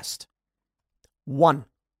arrest. One.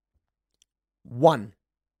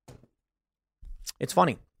 It's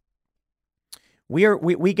funny.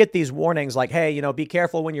 We get these warnings like, hey, you know, be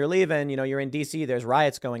careful when you're leaving. You know, you're in D.C. There's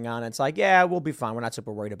riots going on. It's like, yeah, we'll be fine. We're not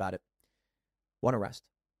super worried about it. One arrest.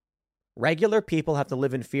 Regular people have to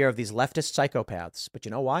live in fear of these leftist psychopaths. But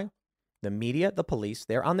you know why? The media, the police,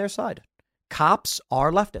 they're on their side. Cops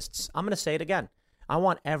are leftists. I'm going to say it again. I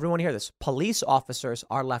want everyone to hear this. Police officers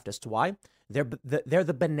are leftists. Why? They're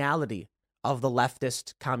the banality of the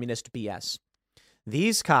leftist communist BS.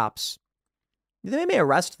 These cops, they may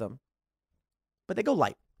arrest them, but they go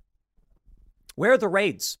light. Where are the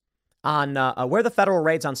raids on, where are the federal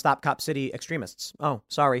raids on Stop Cop City extremists? Oh,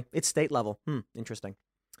 sorry. It's state level. Interesting.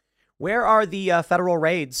 Where are the federal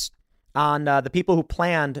raids on the people who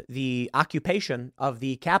planned the occupation of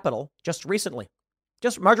the Capitol just recently?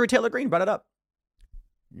 Just Marjorie Taylor Greene brought it up.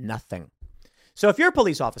 Nothing. So if you're a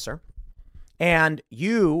police officer and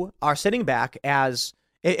you are sitting back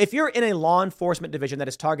if you're in a law enforcement division that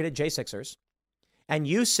has targeted J6ers, and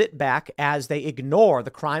you sit back as they ignore the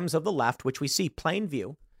crimes of the left, which we see plain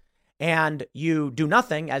view, and you do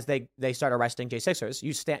nothing as they start arresting J6ers,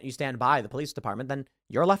 you stand by the police department, then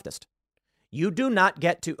you're a leftist. You do not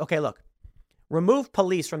get to, okay, look, remove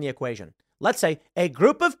police from the equation. Let's say a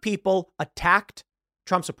group of people attacked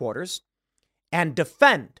Trump supporters and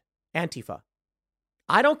defend Antifa.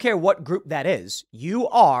 I don't care what group that is. You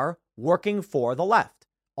are working for the left.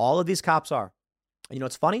 All of these cops are. And you know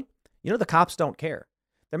what's funny? You know, the cops don't care.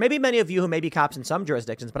 There may be many of you who may be cops in some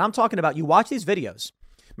jurisdictions, but I'm talking about you watch these videos.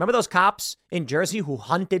 Remember those cops in Jersey who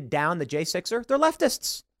hunted down the J6er? They're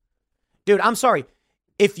leftists. Dude, I'm sorry.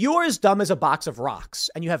 If you're as dumb as a box of rocks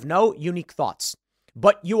and you have no unique thoughts,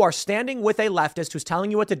 but you are standing with a leftist who's telling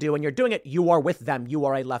you what to do and you're doing it, you are with them. You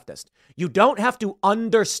are a leftist. You don't have to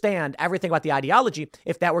understand everything about the ideology.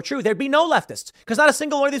 If that were true, there'd be no leftists because not a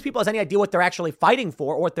single one of these people has any idea what they're actually fighting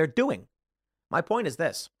for or what they're doing. My point is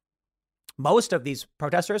this. Most of these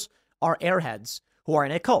protesters are airheads who are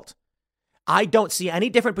in a cult. I don't see any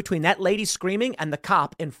difference between that lady screaming and the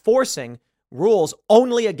cop enforcing rules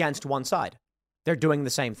only against one side. They're doing the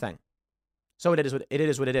same thing. So it is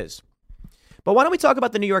what it is. But why don't we talk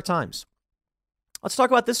about the New York Times? Let's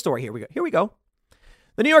talk about this story. Here we go.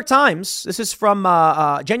 The New York Times, this is from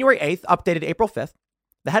January 8th, updated April 5th.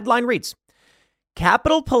 The headline reads,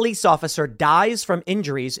 Capitol police officer dies from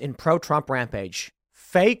injuries in pro-Trump rampage.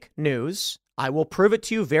 Fake news. I will prove it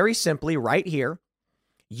to you very simply right here.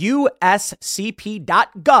 USCP.gov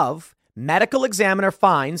medical examiner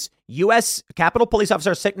finds U.S. Capitol Police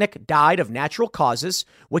Officer Sicknick died of natural causes,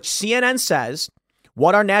 which CNN says,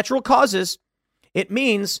 what are natural causes? It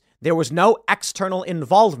means there was no external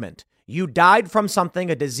involvement. You died from something,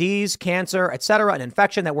 a disease, cancer, etc., an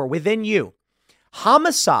infection that were within you.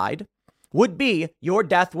 Homicide would be your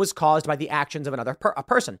death was caused by the actions of another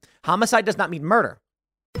person. Homicide does not mean murder.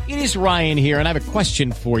 It is Ryan here, and I have a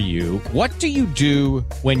question for you. What do you do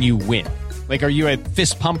when you win? Like, are you a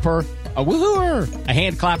fist pumper, a woohooer, a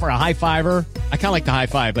hand clapper, a high fiver? I kind of like the high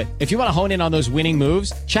five, but if you want to hone in on those winning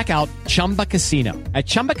moves, check out Chumba Casino. At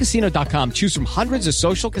ChumbaCasino.com, choose from hundreds of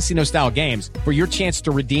social casino style games for your chance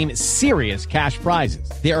to redeem serious cash prizes.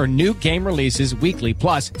 There are new game releases weekly,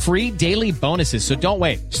 plus free daily bonuses. So don't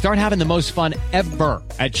wait. Start having the most fun ever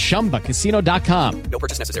at ChumbaCasino.com. No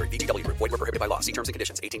purchase necessary. VGW. Void where prohibited by law. See terms and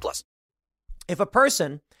conditions. 18+. If a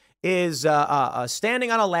person is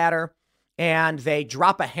standing on a ladder and they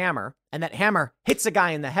drop a hammer and that hammer hits a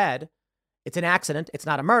guy in the head, it's an accident. It's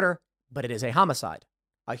not a murder, but it is a homicide.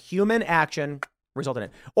 A human action resulted in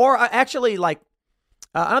it. Or actually,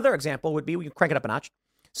 another example would be, we can crank it up a notch.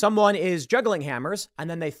 Someone is juggling hammers and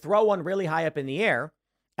then they throw one really high up in the air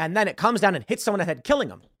and then it comes down and hits someone in the head, killing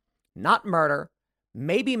them. Not murder,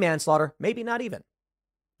 maybe manslaughter, maybe not even.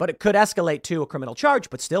 But it could escalate to a criminal charge,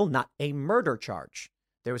 but still not a murder charge.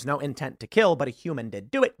 There was no intent to kill, but a human did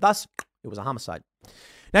do it. Thus, it was a homicide.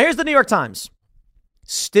 Now, here's the New York Times.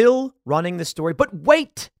 Still running the story. But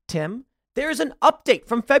wait, Tim, there's an update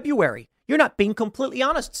from February. You're not being completely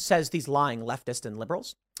honest, says these lying leftists and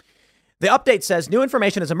liberals. The update says new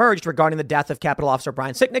information has emerged regarding the death of Capitol Officer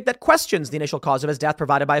Brian Sicknick that questions the initial cause of his death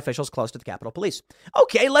provided by officials close to the Capitol Police.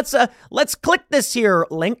 Okay, let's click this here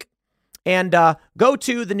link and go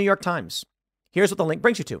to the New York Times. Here's what the link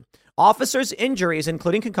brings you to. Officers' injuries,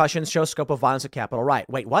 including concussions, show scope of violence at Capitol riot.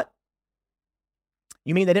 Wait, what?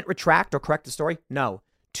 You mean they didn't retract or correct the story? No.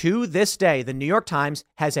 To this day, the New York Times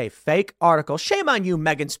has a fake article. Shame on you,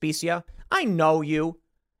 Megan Specia. I know you.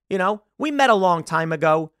 You know, we met a long time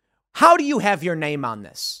ago. How do you have your name on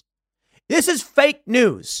this? This is fake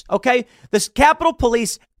news, okay? The Capitol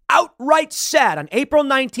Police outright said on April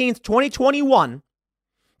 19th, 2021,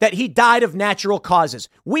 that he died of natural causes.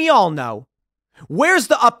 We all know. Where's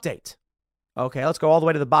the update? Okay, let's go all the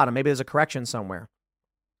way to the bottom. Maybe there's a correction somewhere.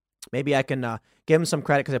 Maybe I can give him some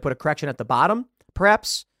credit because I put a correction at the bottom,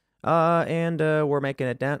 perhaps. And we're making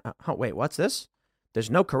it down. Oh, wait, what's this? There's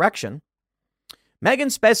no correction. Megan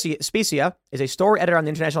Specia is a story editor on the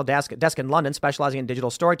international desk in London, specializing in digital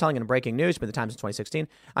storytelling and breaking news. Been the Times in 2016.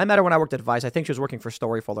 I met her when I worked at Vice. I think she was working for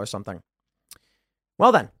Storyful or something.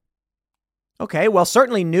 Well then. Okay, well,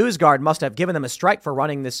 certainly NewsGuard must have given them a strike for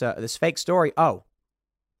running this fake story. Oh,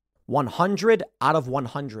 100 out of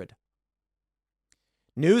 100.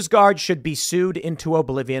 NewsGuard should be sued into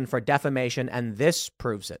oblivion for defamation, and this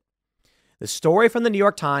proves it. The story from the New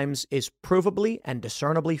York Times is provably and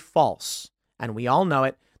discernibly false, and we all know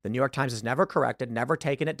it. The New York Times has never corrected, never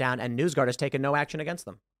taken it down, and NewsGuard has taken no action against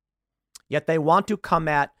them. Yet they want to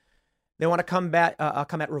combat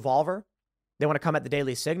Revolver. They want to come at the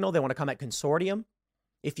Daily Signal. They want to come at Consortium.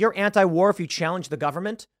 If you're anti-war, if you challenge the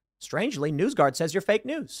government, strangely, NewsGuard says you're fake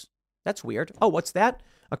news. That's weird. Oh, what's that?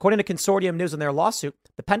 According to Consortium News in their lawsuit,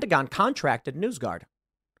 the Pentagon contracted NewsGuard.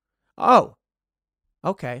 Oh,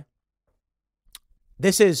 okay.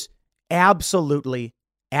 This is absolutely,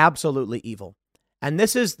 absolutely evil. And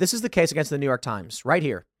this is the case against the New York Times right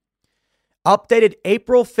here. Updated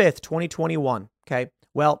April 5th, 2021. Okay.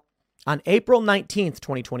 Well, on April 19th,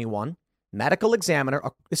 2021, medical examiner.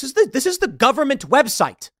 This is the government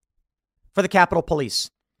website for the Capitol Police.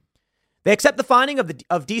 They accept the finding of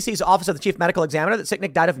DC's Office of the Chief Medical Examiner that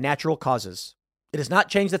Sicknick died of natural causes. It does not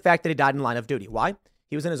change the fact that he died in line of duty. Why?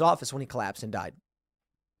 He was in his office when he collapsed and died.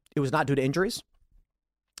 It was not due to injuries.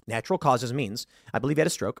 Natural causes means, I believe he had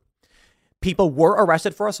a stroke. People were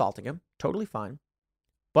arrested for assaulting him. Totally fine.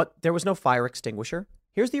 But there was no fire extinguisher.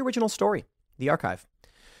 Here's the original story, the archive.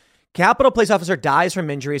 Capitol Police officer dies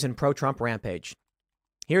from injuries in pro-Trump rampage.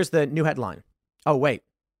 Here's the new headline. Oh, wait.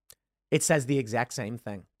 It says the exact same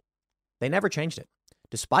thing. They never changed it.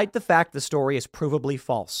 Despite the fact the story is provably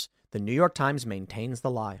false, the New York Times maintains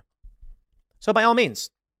the lie. So by all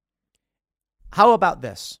means, how about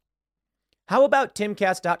this? How about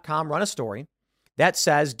timcast.com run a story that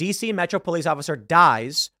says DC Metro Police officer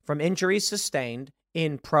dies from injuries sustained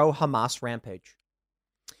in pro-Hamas rampage?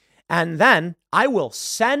 And then I will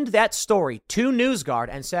send that story to NewsGuard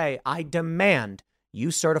and say, I demand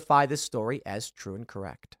you certify this story as true and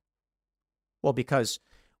correct. Well, because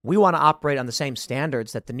we want to operate on the same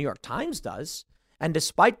standards that the New York Times does. And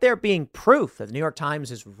despite there being proof that the New York Times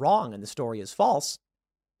is wrong and the story is false,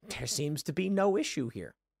 there seems to be no issue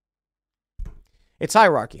here. It's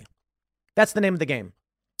hierarchy. That's the name of the game.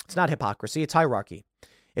 It's not hypocrisy. It's hierarchy.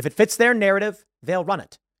 If it fits their narrative, they'll run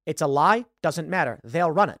it. It's a lie. Doesn't matter.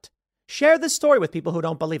 They'll run it. Share this story with people who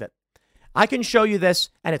don't believe it. I can show you this,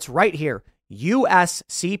 and it's right here.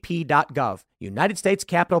 USCP.gov, United States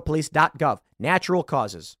Capitol Police.gov, natural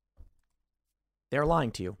causes. They're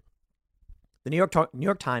lying to you. The New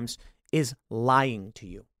York Times is lying to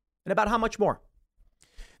you. And about how much more?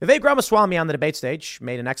 Vivek Ramaswamy on the debate stage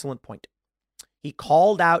made an excellent point. He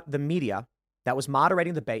called out the media that was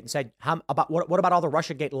moderating the debate and said, what about all the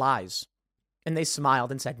Russiagate lies? And they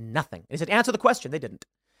smiled and said nothing. And he said, answer the question. They didn't.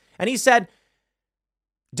 And he said,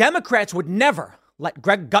 Democrats would never let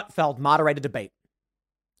Greg Gutfeld moderate a debate.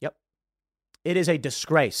 Yep. It is a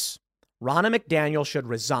disgrace. Ronna McDaniel should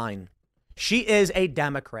resign. She is a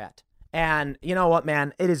Democrat. And you know what,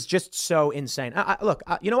 man? It is just so insane. Look,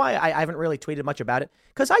 you know why I haven't really tweeted much about it?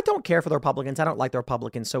 Because I don't care for the Republicans. I don't like the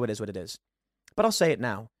Republicans, so it is what it is. But I'll say it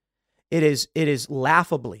now. It is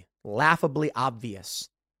laughably obvious.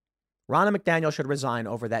 Ronna McDaniel should resign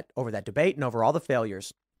over that debate and over all the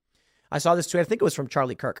failures. I saw this tweet, I think it was from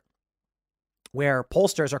Charlie Kirk, where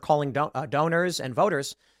pollsters are calling donors and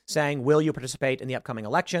voters saying, will you participate in the upcoming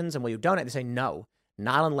elections and will you donate? They say no,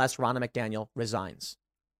 not unless Ronna McDaniel resigns.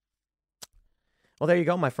 Well, there you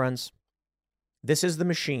go, my friends. This is the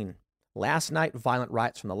machine. Last night, violent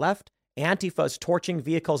riots from the left, Antifa's torching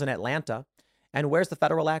vehicles in Atlanta. And where's the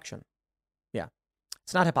federal action? Yeah,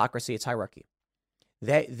 it's not hypocrisy. It's hierarchy.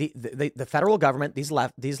 The federal government, these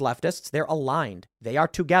leftists, they're aligned. They are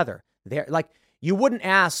together. They're like, you wouldn't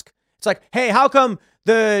ask. It's like, hey, how come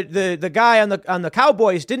the guy on the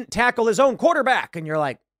Cowboys didn't tackle his own quarterback? And you're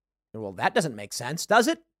like, well, that doesn't make sense, does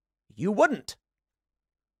it? You wouldn't.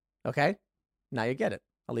 Okay, now you get it.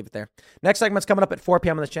 I'll leave it there. Next segment's coming up at 4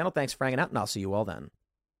 p.m. on this channel. Thanks for hanging out, and I'll see you all then.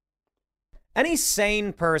 Any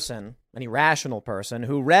sane person, any rational person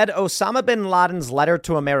who read Osama bin Laden's letter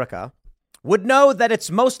to America would know that it's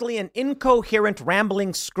mostly an incoherent,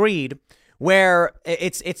 rambling screed where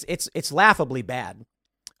it's laughably bad.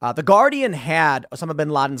 The Guardian had Osama bin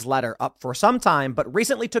Laden's letter up for some time, but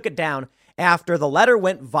recently took it down after the letter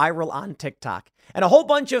went viral on TikTok. And a whole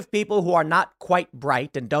bunch of people who are not quite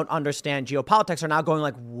bright and don't understand geopolitics are now going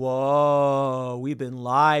like, whoa, we've been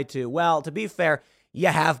lied to. Well, to be fair, you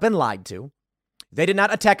have been lied to. They did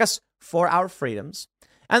not attack us for our freedoms.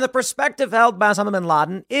 And the perspective held by Osama bin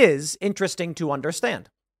Laden is interesting to understand.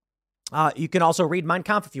 You can also read Mein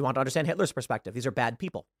Kampf if you want to understand Hitler's perspective. These are bad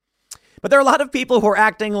people. But there are a lot of people who are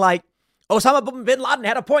acting like Osama bin Laden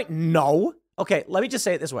had a point. No. Okay, let me just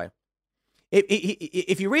say it this way.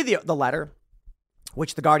 If you read the letter,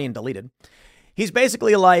 which the Guardian deleted, he's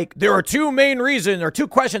basically like, there are two main reasons or two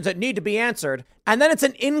questions that need to be answered. And then it's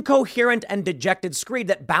an incoherent and dejected screed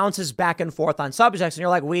that bounces back and forth on subjects. And you're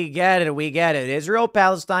like, we get it. Israel,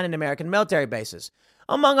 Palestine, and American military bases.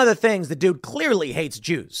 Among other things, the dude clearly hates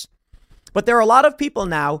Jews. But there are a lot of people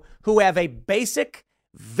now who have a basic,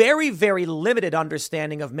 very, very limited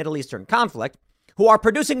understanding of Middle Eastern conflict, who are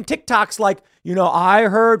producing TikToks like, I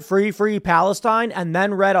heard free Palestine and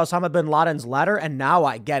then read Osama bin Laden's letter and now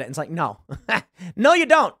I get it. And it's like, no, no, you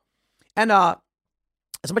don't. And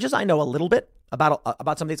as much as I know a little bit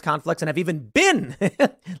about some of these conflicts and have even been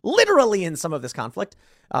literally in some of this conflict,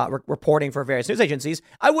 reporting for various news agencies,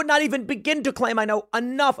 I would not even begin to claim I know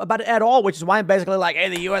enough about it at all, which is why I'm basically like, hey,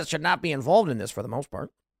 the U.S. should not be involved in this for the most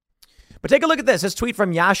part. But take a look at this tweet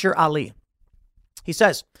from Yashir Ali. He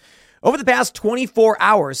says, over the past 24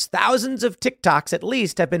 hours, thousands of TikToks at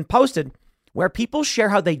least have been posted where people share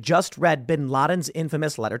how they just read bin Laden's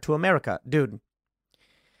infamous letter to America. Dude,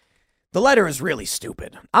 the letter is really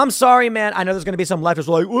stupid. I'm sorry, man. I know there's going to be some leftists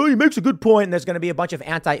like, well, he makes a good point. And there's going to be a bunch of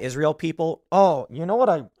anti-Israel people. Oh, you know what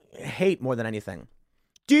I hate more than anything?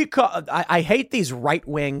 I hate these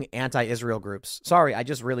right-wing anti-Israel groups. Sorry, I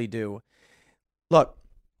just really do. Look,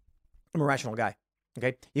 I'm a rational guy.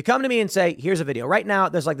 Okay, you come to me and say, here's a video. Right now,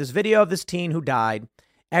 there's like this video of this teen who died.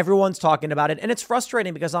 Everyone's talking about it. And it's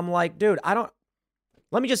frustrating because I'm like, dude,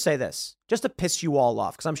 Let me just say this, just to piss you all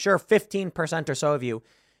off, because I'm sure 15% or so of you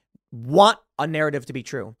want a narrative to be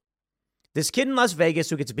true. This kid in Las Vegas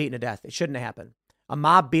who gets beaten to death, it shouldn't have happened. A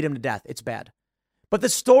mob beat him to death. It's bad. But the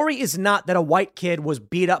story is not that a white kid was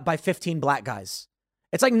beat up by 15 black guys.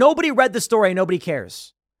 It's like nobody read the story and nobody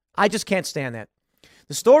cares. I just can't stand that.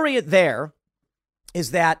 The story there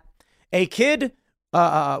is that a kid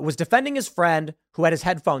was defending his friend who had his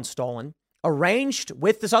headphones stolen, arranged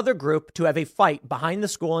with this other group to have a fight behind the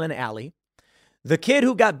school in an alley. The kid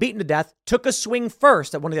who got beaten to death took a swing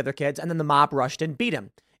first at one of the other kids, and then the mob rushed and beat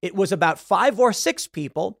him. It was about 5 or 6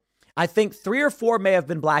 people. I think 3 or 4 may have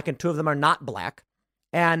been black, and 2 of them are not black.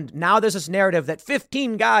 And now there's this narrative that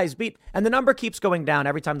 15 guys beat, and the number keeps going down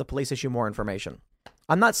every time the police issue more information.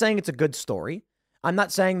 I'm not saying it's a good story. I'm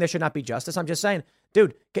not saying there should not be justice. I'm just saying,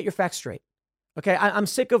 dude, get your facts straight. Okay, I'm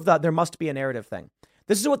sick of the there must be a narrative thing.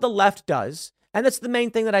 This is what the left does, and that's the main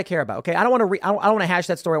thing that I care about. Okay, I don't want to hash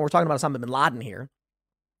that story. We're talking about Osama bin Laden here,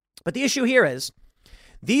 but the issue here is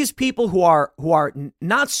these people who are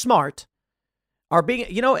not smart are being,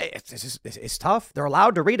 it's tough. They're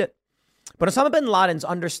allowed to read it, but Osama bin Laden's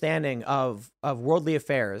understanding of worldly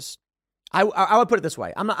affairs, I would put it this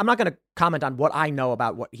way. I'm not going to comment on what I know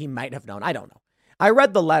about what he might have known. I don't know. I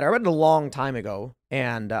read the letter. I read it a long time ago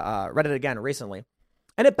and read it again recently.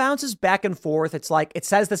 And it bounces back and forth. It's like it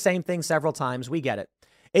says the same thing several times. We get it.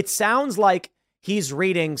 It sounds like he's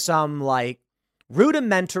reading some like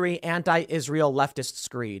rudimentary anti-Israel leftist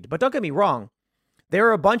screed. But don't get me wrong. There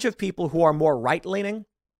are a bunch of people who are more right-leaning,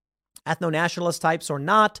 ethno-nationalist types or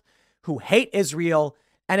not, who hate Israel.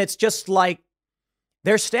 And it's just like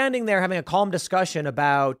they're standing there having a calm discussion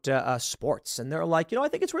about sports. And they're like, I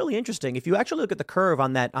think it's really interesting. If you actually look at the curve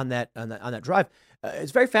on that drive,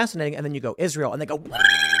 it's very fascinating. And then you go Israel and they go, Wah!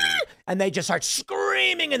 And they just start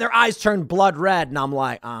screaming and their eyes turn blood red. And I'm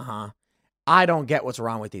like, I don't get what's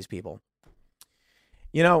wrong with these people.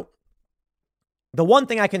 The one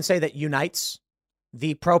thing I can say that unites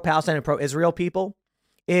the pro-Palestine and pro-Israel people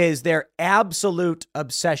is their absolute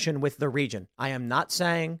obsession with the region. I am not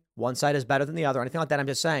saying one side is better than the other or anything like that. I'm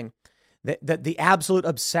just saying that the absolute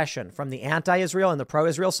obsession from the anti-Israel and the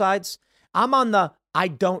pro-Israel sides. I'm on the I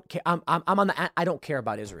don't care. I'm on the I don't care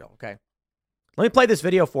about Israel. OK, let me play this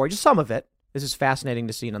video for you. Just some of it. This is fascinating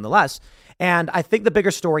to see nonetheless. And I think the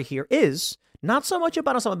bigger story here is not so much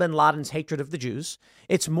about Osama bin Laden's hatred of the Jews.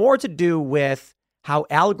 It's more to do with how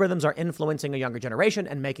algorithms are influencing a younger generation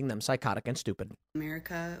and making them psychotic and stupid.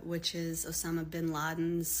 America, which is Osama bin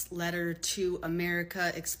Laden's letter to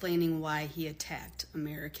America explaining why he attacked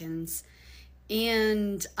Americans.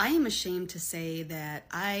 And I am ashamed to say that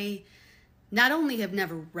I not only have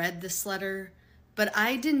never read this letter, but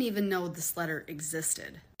I didn't even know this letter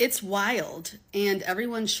existed. It's wild, and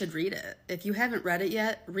everyone should read it. If you haven't read it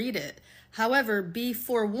yet, read it. However, be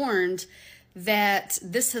forewarned that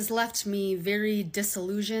this has left me very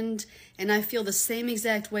disillusioned, and I feel the same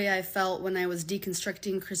exact way I felt when I was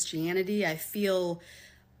deconstructing Christianity. I feel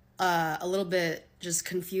a little bit just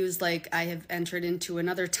confused, like I have entered into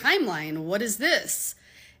another timeline. What is this?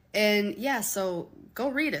 And yeah, so go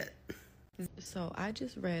read it. So I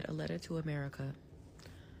just read A Letter to America,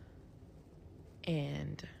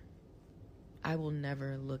 and I will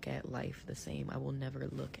never look at life the same. I will never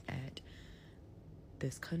look at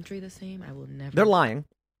this country the same. I will never. They're lying.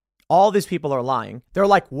 All these people are lying. They're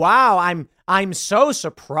like, wow, I'm so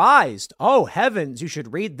surprised. Oh, heavens, you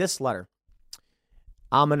should read this letter.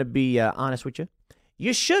 I'm going to be honest with you.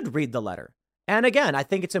 You should read the letter. And again, I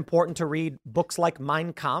think it's important to read books like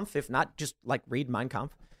Mein Kampf, if not just like read Mein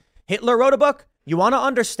Kampf. Hitler wrote a book. You want to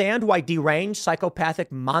understand why deranged,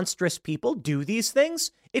 psychopathic, monstrous people do these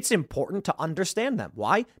things? It's important to understand them.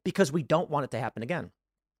 Why? Because we don't want it to happen again.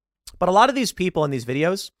 But a lot of these people in these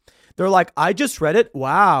videos, they're like, I just read it.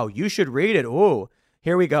 Wow, you should read it. Oh,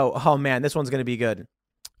 here we go. Oh, man, this one's going to be good.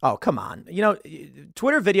 Oh, come on.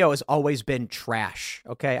 Twitter video has always been trash.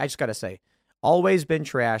 OK, I just got to say, always been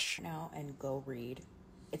trash. Now and go read.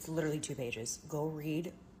 It's literally 2 pages. Go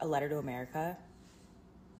read A Letter to America.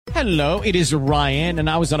 Hello, it is Ryan, and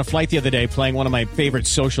I was on a flight the other day playing one of my favorite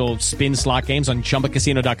social spin slot games on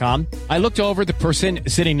ChumbaCasino.com. I looked over at the person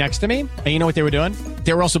sitting next to me, and you know what they were doing?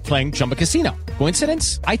 They were also playing Chumba Casino.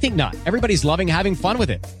 Coincidence? I think not. Everybody's loving having fun with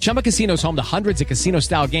it. Chumba Casino is home to hundreds of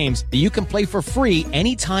casino-style games that you can play for free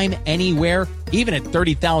anytime, anywhere, even at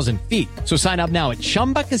 30,000 feet. So sign up now at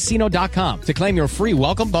ChumbaCasino.com to claim your free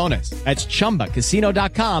welcome bonus. That's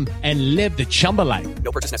ChumbaCasino.com and live the Chumba life.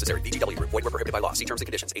 No purchase necessary. VGW. Void where prohibited by law. See terms and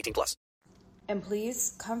conditions. 18+. And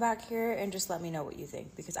please come back here and just let me know what you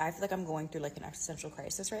think, because I feel like I'm going through like an existential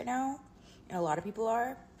crisis right now, and a lot of people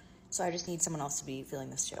are. So I just need someone else to be feeling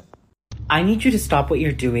this too. I need you to stop what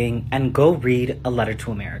you're doing and go read A Letter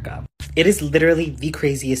to America. It is literally the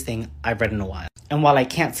craziest thing I've read in a while. And while I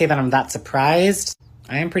can't say that I'm that surprised,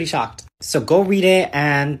 I am pretty shocked. So go read it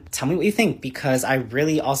and tell me what you think, because I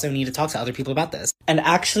really also need to talk to other people about this. And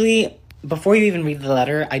actually, before you even read the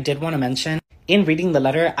letter, I did want to mention, in reading the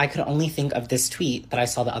letter, I could only think of this tweet that I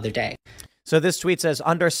saw the other day. So this tweet says,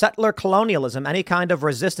 under settler colonialism, any kind of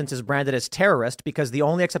resistance is branded as terrorist because the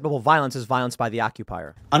only acceptable violence is violence by the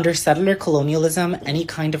occupier. Under settler colonialism, any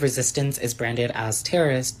kind of resistance is branded as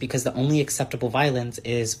terrorist because the only acceptable violence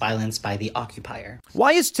is violence by the occupier.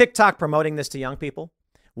 Why is TikTok promoting this to young people?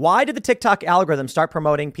 Why did the TikTok algorithm start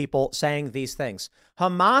promoting people saying these things?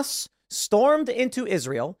 Hamas stormed into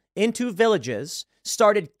Israel, into villages,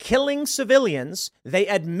 started killing civilians. They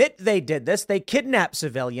admit they did this. They kidnapped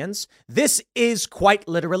civilians. This is quite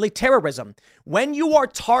literally terrorism. When you are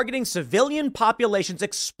targeting civilian populations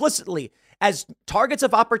explicitly as targets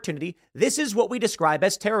of opportunity, this is what we describe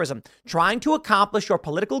as terrorism, trying to accomplish your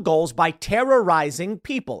political goals by terrorizing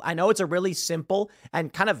people. I know it's a really simple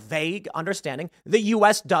and kind of vague understanding. The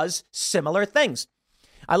U.S. does similar things.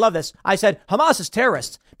 I love this. I said, Hamas is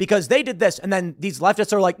terrorists because they did this. And then these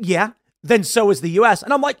leftists are like, yeah, then so is the U.S.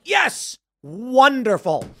 And I'm like, yes,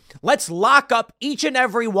 wonderful. Let's lock up each and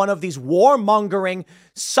every one of these warmongering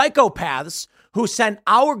psychopaths who sent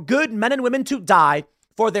our good men and women to die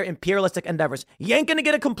for their imperialistic endeavors. You ain't going to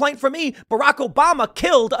get a complaint from me. Barack Obama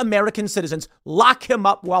killed American citizens. Lock him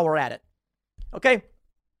up while we're at it. Okay.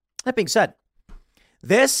 That being said,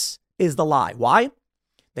 this is the lie. Why?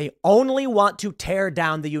 They only want to tear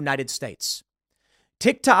down the United States.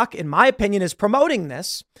 TikTok, in my opinion, is promoting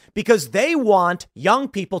this because they want young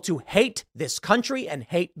people to hate this country and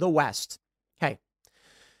hate the West. Hey,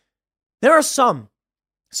 there are some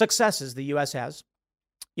successes the U.S. has.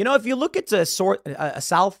 You know, if you look at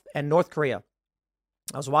South and North Korea,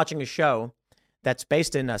 I was watching a show that's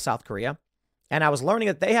based in South Korea, and I was learning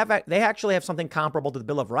that they actually have something comparable to the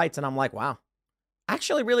Bill of Rights, and I'm like, wow, I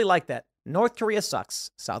actually really like that. North Korea sucks.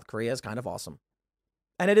 South Korea is kind of awesome.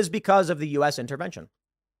 And it is because of the U.S. intervention.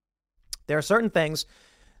 There are certain things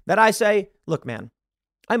that I say, look, man,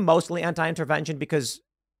 I'm mostly anti-intervention because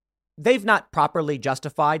they've not properly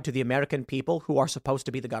justified to the American people who are supposed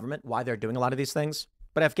to be the government why they're doing a lot of these things.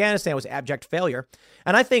 But Afghanistan was abject failure.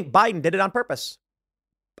 And I think Biden did it on purpose.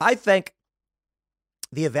 I think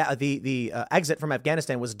the exit from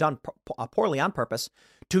Afghanistan was done poorly on purpose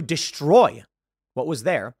to destroy what was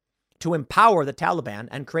there, to empower the Taliban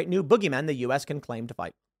and create new boogeymen the U.S. can claim to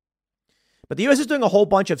fight. But the U.S. is doing a whole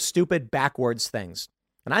bunch of stupid backwards things.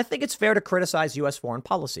 And I think it's fair to criticize U.S. foreign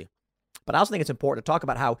policy. But I also think it's important to talk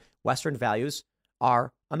about how Western values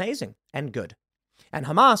are amazing and good. And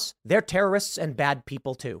Hamas, they're terrorists and bad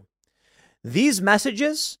people too. These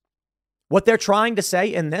messages, what they're trying to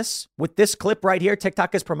say in this, with this clip right here,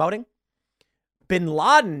 TikTok is promoting, bin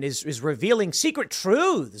Laden is revealing secret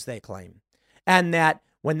truths, they claim. And that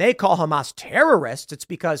when they call Hamas terrorists, it's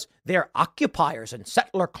because they're occupiers and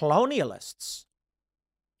settler colonialists.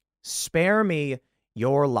 Spare me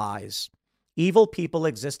your lies. Evil people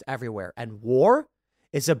exist everywhere, and war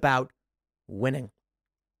is about winning.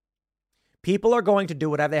 People are going to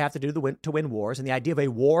do whatever they have to do to win wars, and the idea of a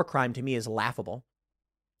war crime to me is laughable.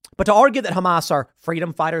 But to argue that Hamas are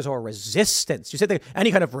freedom fighters or resistance, you said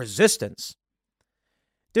any kind of resistance.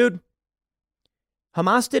 Dude,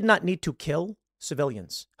 Hamas did not need to kill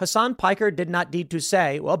civilians. Hassan Piker did not need to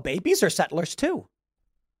say, well, babies are settlers too.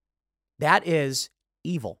 That is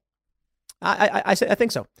evil. I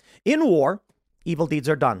think so. In war, evil deeds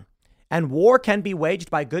are done. And war can be waged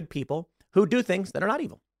by good people who do things that are not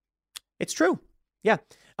evil. It's true. Yeah.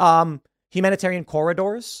 Humanitarian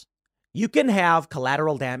corridors. You can have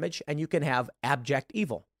collateral damage and you can have abject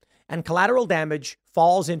evil. And collateral damage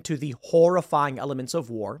falls into the horrifying elements of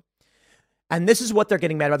war. And this is what they're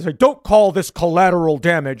getting mad about. They say, don't call this collateral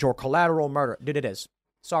damage or collateral murder. Dude, it is.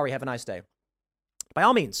 Sorry, have a nice day. By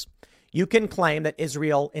all means, you can claim that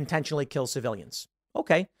Israel intentionally kills civilians.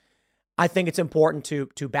 Okay. I think it's important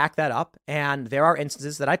to back that up. And there are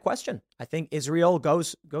instances that I question. I think Israel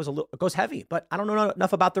goes heavy, but I don't know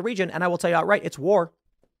enough about the region. And I will tell you outright, it's war.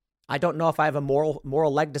 I don't know if I have a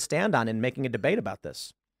moral leg to stand on in making a debate about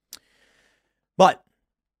this. But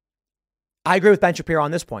I agree with Ben Shapiro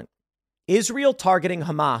on this point. Israel targeting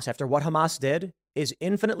Hamas after what Hamas did is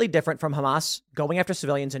infinitely different from Hamas going after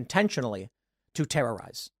civilians intentionally to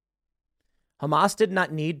terrorize. Hamas did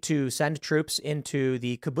not need to send troops into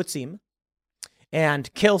the kibbutzim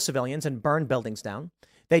and kill civilians and burn buildings down.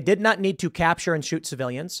 They did not need to capture and shoot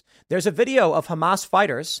civilians. There's a video of Hamas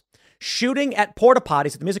fighters shooting at porta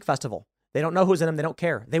potties at the music festival. They don't know who's in them. They don't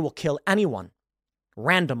care. They will kill anyone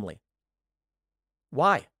randomly.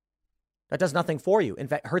 Why? That does nothing for you. In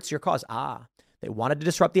fact, hurts your cause. They wanted to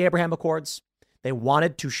disrupt the Abraham Accords. They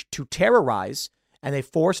wanted to terrorize, and they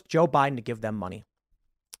forced Joe Biden to give them money.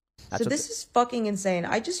 So this is fucking insane.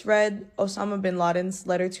 I just read Osama bin Laden's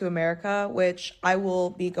letter to America, which I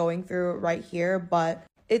will be going through right here, but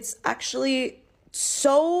it's actually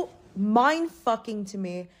so mind-fucking to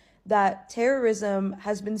me that terrorism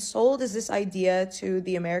has been sold as this idea to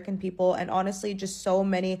the American people, and honestly just so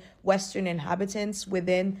many Western inhabitants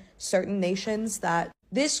within certain nations, that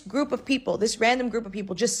this group of people, this random group of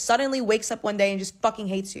people, just suddenly wakes up one day and just fucking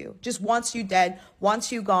hates you, just wants you dead,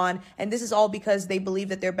 wants you gone, and this is all because they believe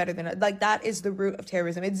that they're better than us. Like, that is the root of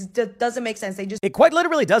terrorism. It doesn't make sense. It quite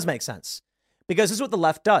literally does make sense, because this is what the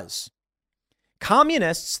left does.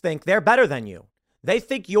 Communists think they're better than you. They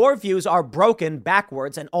think your views are broken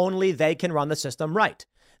backwards and only they can run the system right.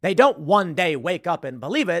 They don't one day wake up and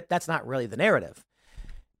believe it. That's not really the narrative.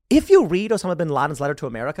 If you read Osama bin Laden's letter to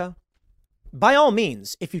America, by all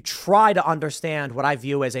means, if you try to understand what I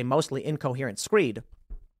view as a mostly incoherent screed,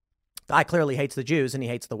 the guy clearly hates the Jews and he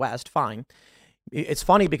hates the West, fine. It's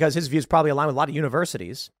funny because his views probably align with a lot of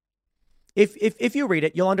universities. If you read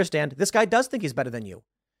it, you'll understand this guy does think he's better than you.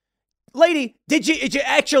 Lady, did you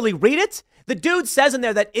actually read it? The dude says in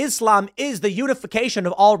there that Islam is the unification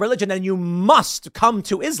of all religion and you must come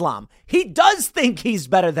to Islam. He does think he's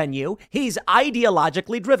better than you. He's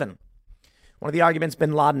ideologically driven. One of the arguments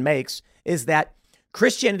bin Laden makes is that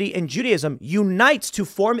Christianity and Judaism unites to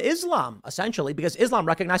form Islam, essentially, because Islam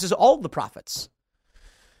recognizes all the prophets.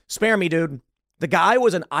 Spare me, dude. The guy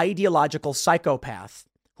was an ideological psychopath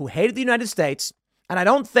who hated the United States. And I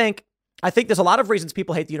think there's a lot of reasons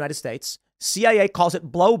people hate the United States. CIA calls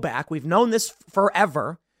it blowback. We've known this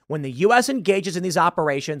forever. When the U.S. engages in these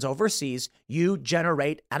operations overseas, you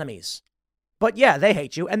generate enemies. But yeah, they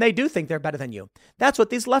hate you and they do think they're better than you. That's what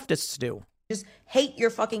these leftists do. Just hate your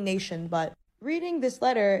fucking nation. But reading this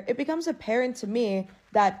letter, it becomes apparent to me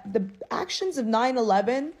that the actions of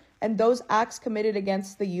 9/11 and those acts committed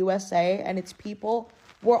against the USA and its people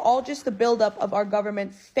were all just the buildup of our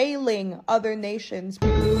government failing other nations.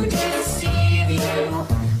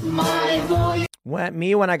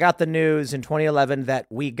 When I got the news in 2011 that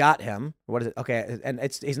we got him, what is it? Okay, and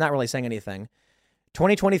he's not really saying anything.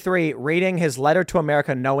 2023, reading his letter to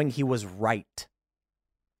America, knowing he was right.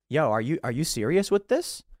 Yo, are you serious with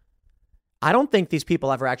this? I don't think these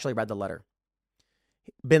people ever actually read the letter.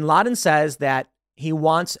 Bin Laden says that he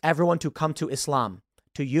wants everyone to come to Islam,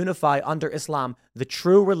 to unify under Islam, the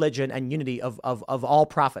true religion and unity of all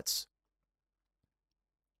prophets.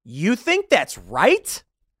 You think that's right?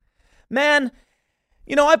 Man,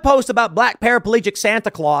 you know, I post about black paraplegic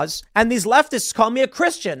Santa Claus and these leftists call me a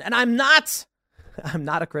Christian and I'm not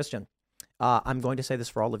a Christian. I'm going to say this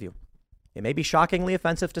for all of you. It may be shockingly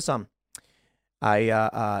offensive to some.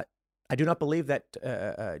 I do not believe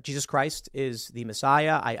that Jesus Christ is the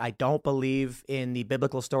Messiah. I don't believe in the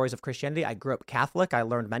biblical stories of Christianity. I grew up Catholic. I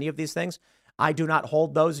learned many of these things. I do not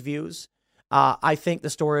hold those views. I think the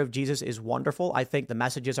story of Jesus is wonderful. I think the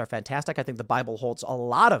messages are fantastic. I think the Bible holds a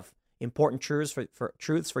lot of important truths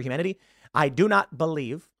for humanity. I do not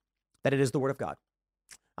believe that it is the word of God.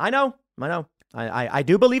 I know. I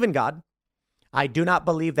do believe in God. I do not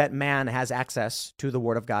believe that man has access to the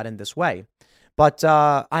word of God in this way. But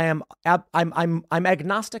I'm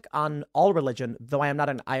agnostic on all religion, though I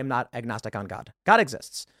am not agnostic on God. God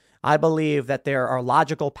exists. I believe that there are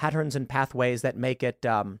logical patterns and pathways that make it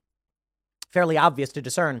fairly obvious to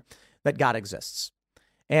discern that God exists.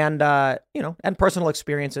 And and personal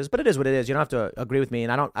experiences, but it is what it is. You don't have to agree with me,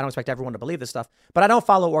 and I don't expect everyone to believe this stuff. But I don't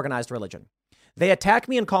follow organized religion. They attack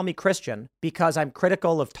me and call me Christian because I'm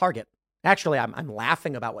critical of Target. Actually, I'm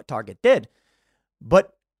laughing about what Target did.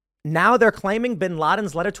 But now they're claiming bin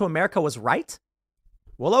Laden's letter to America was right?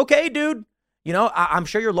 Well, okay, dude. You know, I'm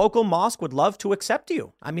sure your local mosque would love to accept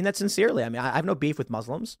you. I mean that sincerely. I mean, I have no beef with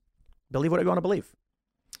Muslims. Believe whatever you want to believe.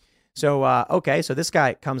 So, okay, so this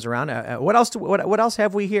guy comes around. What else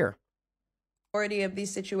have we here? Majority of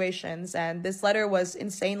these situations, and this letter was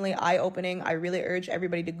insanely eye-opening. I really urge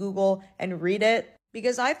everybody to Google and read it,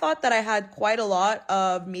 because I thought that I had quite a lot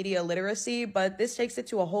of media literacy, but this takes it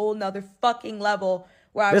to a whole nother fucking level.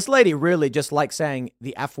 Where this lady really just likes saying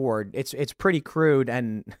the F word. It's pretty crude,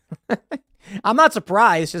 and I'm not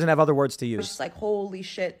surprised she doesn't have other words to use. Just like, holy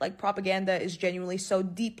shit, like propaganda is genuinely so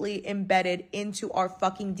deeply embedded into our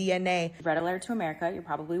fucking DNA. Read a letter to America. You're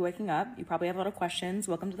probably waking up. You probably have a lot of questions.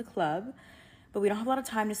 Welcome to the club. But we don't have a lot of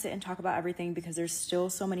time to sit and talk about everything because there's still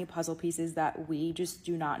so many puzzle pieces that we just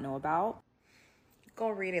do not know about. Go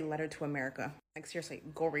read a letter to America. Like, seriously,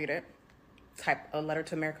 go read it. type a letter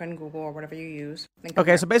to America in Google or whatever you use.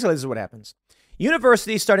 Okay, so basically this is what happens.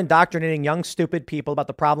 Universities start indoctrinating young, stupid people about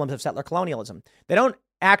the problems of settler colonialism. They don't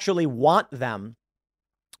actually want them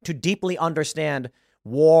to deeply understand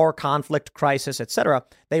war, conflict, crisis, etc.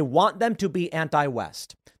 They want them to be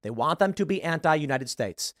anti-West. They want them to be anti-United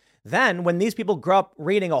States. Then, when these people grow up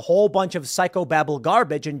reading a whole bunch of psychobabble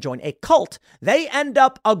garbage and join a cult, they end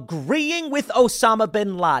up agreeing with Osama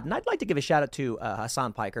bin Laden. I'd like to give a shout out to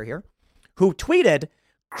Hassan Piker here, who tweeted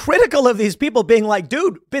critical of these people, being like,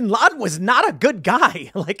 dude, bin Laden was not a good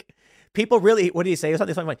guy. Like, people really, what did he say?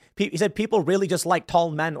 Something like, he said people really just like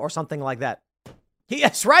tall men or something like that.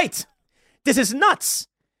 Yes, right. This is nuts.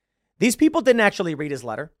 These people didn't actually read his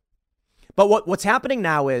letter. But what's happening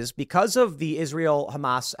now is, because of the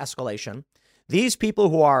Israel-Hamas escalation, these people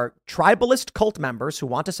who are tribalist cult members who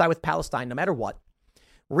want to side with Palestine no matter what,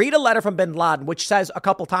 read a letter from bin Laden, which says a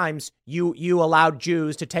couple times you allowed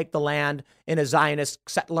Jews to take the land in a Zionist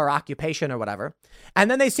settler occupation or whatever. And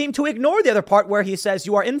then they seem to ignore the other part where he says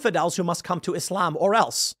you are infidels who must come to Islam or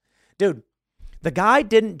else. Dude, the guy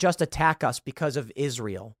didn't just attack us because of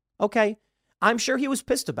Israel. Okay, I'm sure he was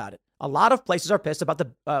pissed about it. A lot of places are pissed about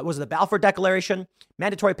the Balfour Declaration,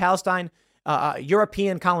 mandatory Palestine,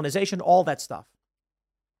 European colonization, all that stuff.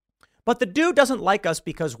 But the dude doesn't like us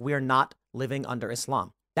because we're not living under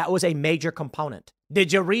Islam. That was a major component.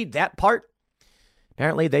 Did you read that part?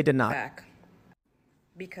 Apparently they did not. Back.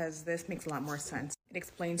 Because this makes a lot more sense. It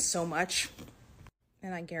explains so much.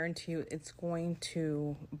 And I guarantee you it's going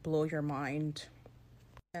to blow your mind.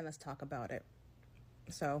 And let's talk about it.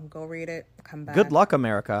 So go read it, come back. Good luck,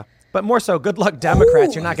 America. But more so, good luck,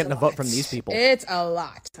 Democrats. You're not getting a vote from these people. It's a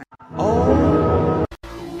lot. Oh.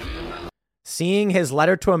 Seeing his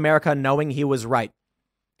letter to America, knowing he was right.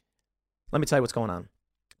 Let me tell you what's going on.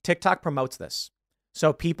 TikTok promotes this.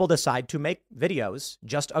 So people decide to make videos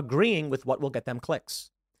just agreeing with what will get them clicks.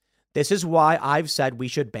 This is why I've said we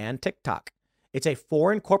should ban TikTok. It's a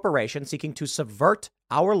foreign corporation seeking to subvert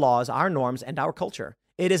our laws, our norms, and our culture.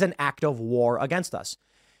 It is an act of war against us.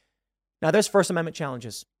 Now, there's First Amendment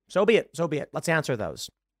challenges. So be it. So be it. Let's answer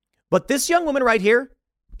those. But this young woman right here,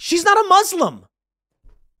 she's not a Muslim.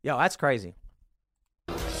 Yo, that's crazy.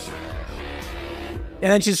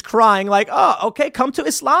 And then she's crying like, oh, okay, come to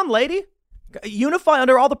Islam, lady. Unify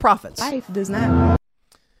under all the prophets. Life does not.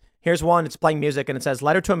 Here's one. It's playing music and it says,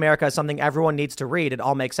 Letter to America is something everyone needs to read. It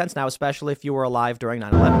all makes sense now, especially if you were alive during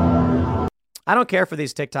 9/11. I don't care for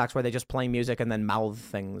these TikToks where they just play music and then mouth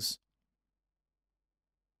things.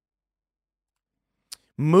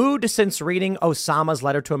 Mood since reading Osama's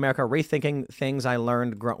letter to America, rethinking things I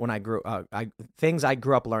learned when I grew things I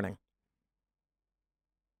grew up learning.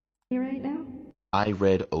 Right now? I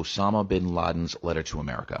read Osama bin Laden's letter to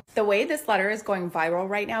America. The way this letter is going viral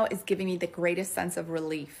right now is giving me the greatest sense of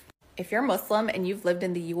relief. If you're Muslim and you've lived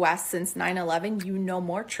in the U.S. since 9/11, you know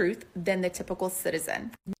more truth than the typical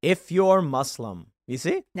citizen. If you're Muslim, you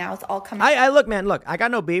see? Now it's all coming. I look, man, look, I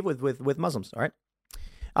got no beef with Muslims, all right?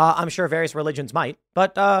 I'm sure various religions might,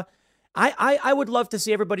 but I would love to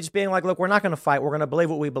see everybody just being like, look, we're not going to fight. We're going to believe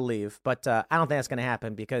what we believe, but I don't think that's going to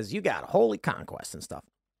happen because you got holy conquest and stuff.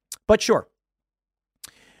 But sure.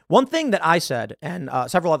 One thing that I said, and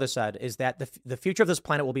several others said, is that the future of this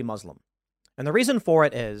planet will be Muslim. And the reason for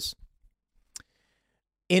it is,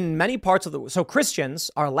 in many parts of so Christians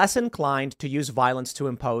are less inclined to use violence to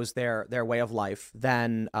impose their way of life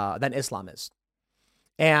than Islam is.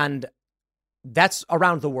 And that's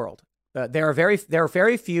around the world. There are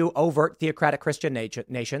very few overt theocratic Christian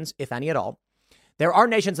nations, if any at all. There are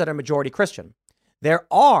nations that are majority Christian. There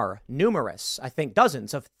are numerous, I think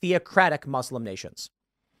dozens of theocratic Muslim nations.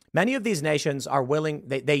 Many of these nations are willing,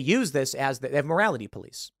 they use this as they have morality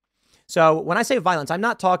police. So when I say violence, I'm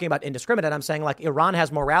not talking about indiscriminate. I'm saying like Iran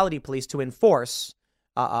has morality police to enforce,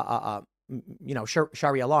 Sharia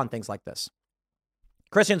law and things like this.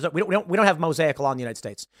 Christians, we don't have Mosaic law in the United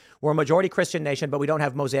States. We're a majority Christian nation, but we don't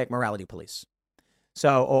have Mosaic morality police.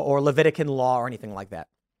 So, or Levitican law or anything like that.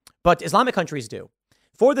 But Islamic countries do.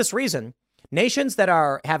 For this reason, nations that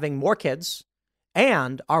are having more kids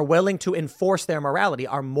and are willing to enforce their morality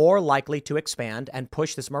are more likely to expand and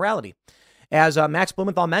push this morality. As Max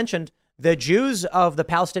Blumenthal mentioned, the Jews of the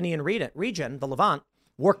Palestinian region, the Levant,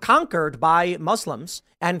 were conquered by Muslims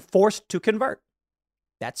and forced to convert.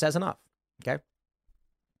 That says enough. Okay.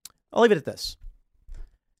 I'll leave it at this.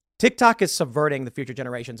 TikTok is subverting the future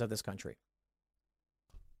generations of this country.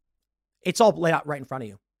 It's all laid out right in front of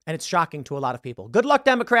you. And it's shocking to a lot of people. Good luck,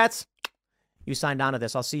 Democrats. You signed on to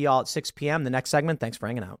this. I'll see y'all at 6 p.m. The next segment. Thanks for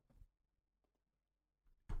hanging out.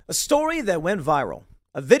 A story that went viral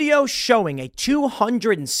A video showing a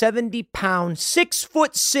 270-pound,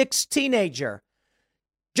 6'6" teenager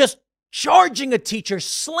just charging a teacher,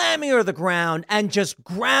 slamming her to the ground, and just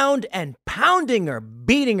ground and pounding her,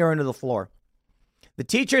 beating her into the floor. The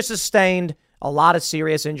teacher sustained a lot of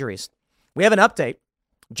serious injuries. We have an update.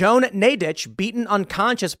 Joan Nadich, beaten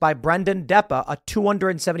unconscious by Brendan Deppa, a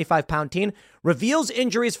 275-pound teen, reveals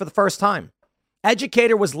injuries for the first time.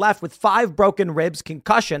 Educator was left with 5 broken ribs,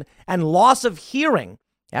 concussion, and loss of hearing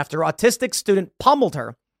after autistic student pummeled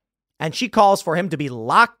her, and she calls for him to be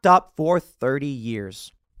locked up for 30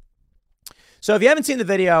 years. So if you haven't seen the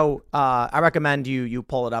video, I recommend you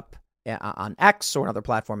pull it up on X or another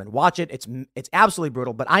platform and watch it. It's absolutely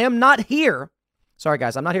brutal, but I am not here. Sorry,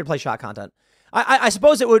 guys, I'm not here to play shot content. I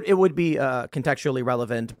suppose it would be contextually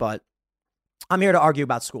relevant, but I'm here to argue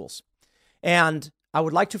about schools. And I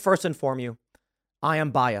would like to first inform you, I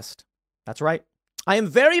am biased. That's right. I am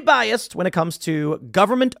very biased when it comes to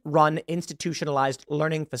government-run institutionalized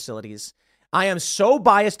learning facilities. I am so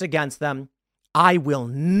biased against them, I will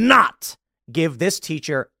not give this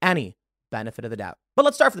teacher any benefit of the doubt. But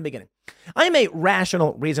let's start from the beginning. I am a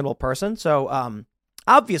rational, reasonable person. So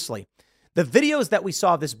obviously, the videos that we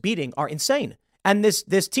saw of this beating are insane. And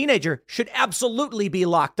this teenager should absolutely be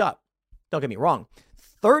locked up. Don't get me wrong.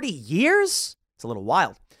 30 years? It's a little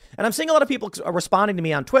wild. And I'm seeing a lot of people responding to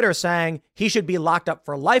me on Twitter saying he should be locked up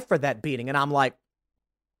for life for that beating. And I'm like,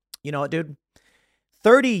 you know what, dude?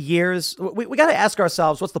 30 years. We got to ask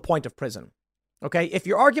ourselves, what's the point of prison? Okay, if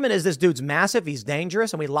your argument is this dude's massive, he's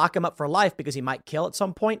dangerous, and we lock him up for life because he might kill at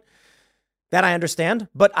some point, that I understand.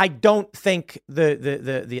 But I don't think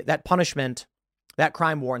that punishment, that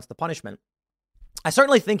crime warrants the punishment. I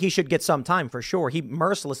certainly think he should get some time for sure. He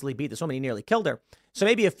mercilessly beat this woman. He nearly killed her. So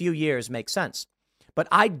maybe a few years makes sense. But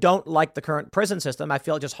I don't like the current prison system. I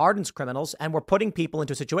feel it just hardens criminals, and we're putting people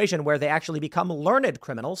into a situation where they actually become learned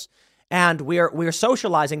criminals, and we're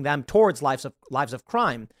socializing them towards lives of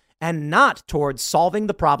crime, and not towards solving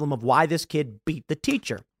the problem of why this kid beat the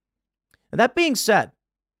teacher. And that being said,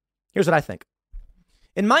 here's what I think.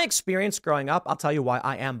 In my experience growing up, I'll tell you why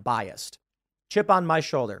I am biased. Chip on my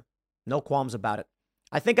shoulder. No qualms about it.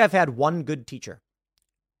 I think I've had one good teacher.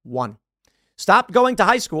 One. Stopped going to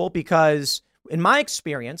high school because, in my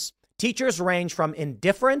experience, teachers range from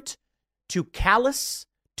indifferent to callous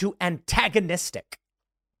to antagonistic.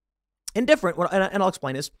 Indifferent, and I'll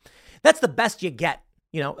explain this. That's the best you get.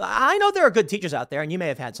 You know, I know there are good teachers out there, and you may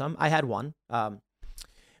have had some. I had one.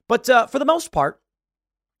 But for the most part,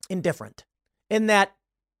 indifferent in that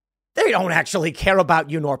they don't actually care about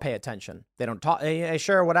you nor pay attention. They don't talk.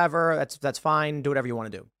 Sure, whatever. That's fine. Do whatever you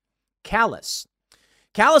want to do. Callous.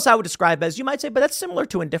 Callous, I would describe as, you might say, but that's similar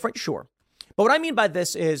to indifferent. Sure. But what I mean by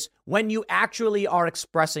this is when you actually are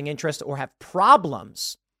expressing interest or have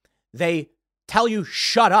problems, they tell you,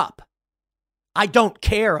 shut up. I don't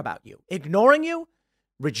care about you. Ignoring you,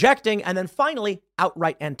 rejecting, and then finally,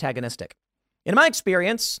 outright antagonistic. In my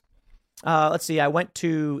experience, let's see, I went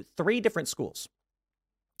to 3 different schools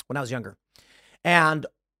when I was younger. And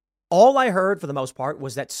all I heard for the most part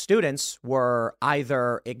was that students were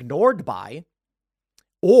either ignored by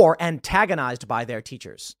or antagonized by their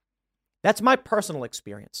teachers. That's my personal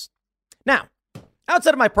experience. Now,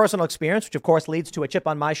 outside of my personal experience, which of course leads to a chip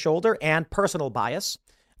on my shoulder and personal bias,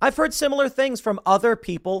 I've heard similar things from other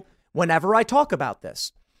people whenever I talk about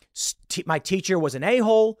this. My teacher was an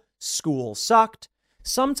a-hole. School sucked.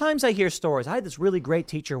 Sometimes I hear stories. I had this really great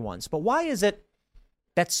teacher once, but why is it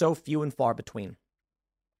that's so few and far between?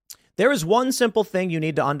 There is one simple thing you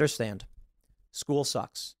need to understand. School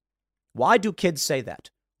sucks. Why do kids say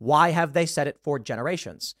that? Why have they said it for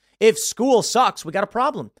generations? If school sucks, we got a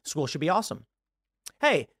problem. School should be awesome.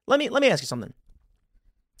 Hey, let me ask you something.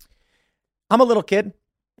 I'm a little kid.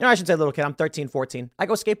 No, I shouldn't say little kid. I'm 13, 14. I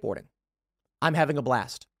go skateboarding. I'm having a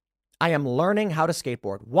blast. I am learning how to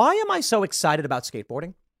skateboard. Why am I so excited about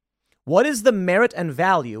skateboarding? What is the merit and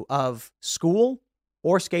value of school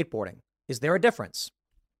or skateboarding? Is there a difference?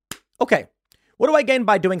 Okay. What do I gain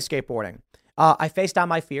by doing skateboarding? I face down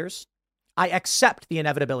my fears. I accept the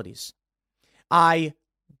inevitabilities. I'm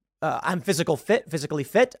physically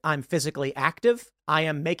fit. I'm physically active. I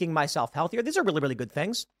am making myself healthier. These are really, really good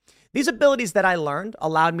things. These abilities that I learned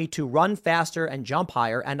allowed me to run faster and jump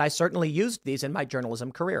higher, and I certainly used these in my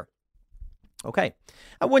journalism career. Okay.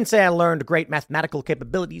 I wouldn't say I learned great mathematical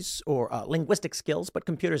capabilities or linguistic skills, but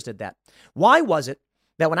computers did that. Why was it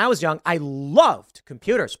that when I was young, I loved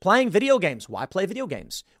computers, playing video games? Why play video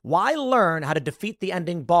games? Why learn how to defeat the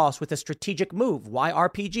ending boss with a strategic move? Why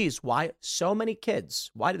RPGs? Why so many kids?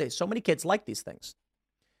 Why do so many kids like these things?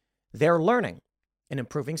 They're learning and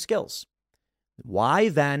improving skills. Why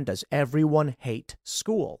then does everyone hate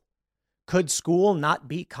school? Could school not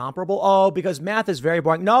be comparable? Oh, because math is very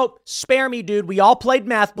boring. Nope. Spare me, dude. We all played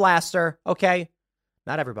Math Blaster. Okay.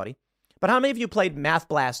 Not everybody. But how many of you played Math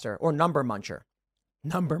Blaster or Number Muncher?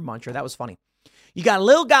 Number Muncher. That was funny. You got a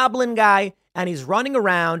little goblin guy and he's running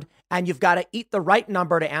around and you've got to eat the right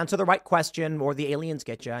number to answer the right question or the aliens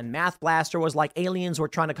get you. And Math Blaster was like aliens were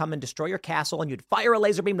trying to come and destroy your castle and you'd fire a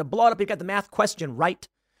laser beam to blow it up. You got the math question right.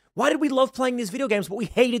 Why did we love playing these video games, but we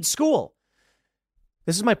hated school?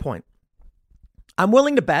 This is my point. I'm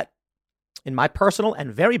willing to bet, in my personal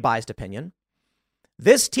and very biased opinion,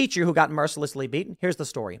 this teacher who got mercilessly beaten, here's the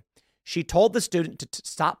story. She told the student to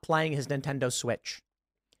stop playing his Nintendo Switch.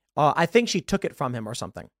 I think she took it from him or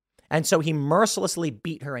something. And so he mercilessly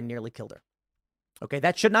beat her and nearly killed her. Okay,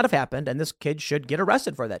 that should not have happened, and this kid should get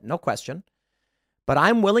arrested for that, no question. But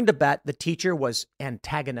I'm willing to bet the teacher was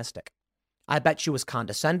antagonistic. I bet she was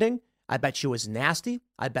condescending. I bet she was nasty.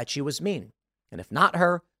 I bet she was mean. And if not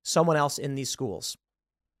her, someone else in these schools.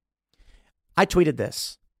 I tweeted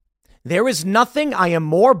this. There is nothing I am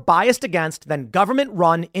more biased against than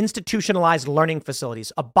government-run institutionalized learning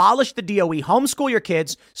facilities. Abolish the DOE, homeschool your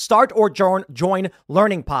kids, start or join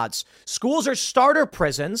learning pods. Schools are starter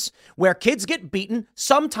prisons where kids get beaten,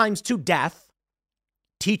 sometimes to death.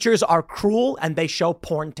 Teachers are cruel and they show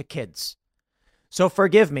porn to kids. So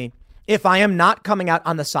forgive me if I am not coming out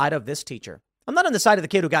on the side of this teacher. I'm not on the side of the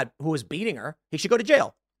kid who was beating her. He should go to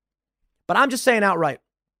jail. But I'm just saying outright,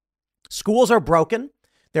 schools are broken.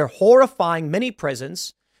 They're horrifying mini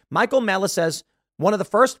prisons. Michael Mella says one of the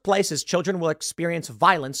first places children will experience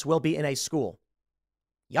violence will be in a school.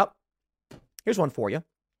 Yep. Here's one for you.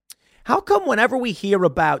 How come whenever we hear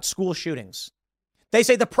about school shootings, they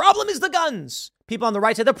say the problem is the guns? People on the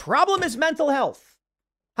right say the problem is mental health.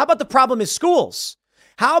 How about the problem is schools?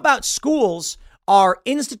 How about schools are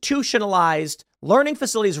institutionalized learning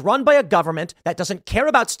facilities run by a government that doesn't care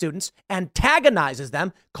about students, antagonizes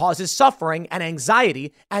them, causes suffering and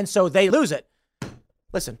anxiety, and so they lose it?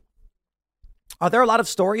 Listen, are there a lot of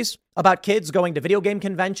stories about kids going to video game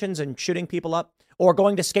conventions and shooting people up or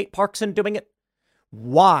going to skate parks and doing it?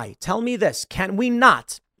 Why? Tell me this. Can we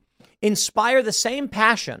not inspire the same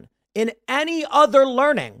passion in any other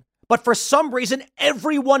learning, but for some reason,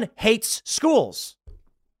 everyone hates schools?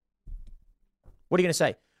 What are you going to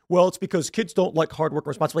say? Well, it's because kids don't like hard work and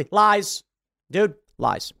responsibility. Lies. Dude,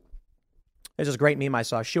 lies. There's this great meme I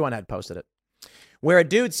saw. Shuan had posted it. Where a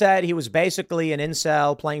dude said he was basically an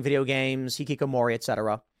incel, playing video games, hikikomori,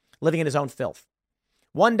 etc., living in his own filth.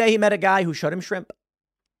 One day he met a guy who showed him shrimp.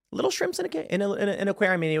 Little shrimps in an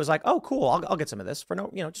aquarium. And he was like, oh, cool. I'll get some of this for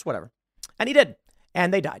no, just whatever. And he did.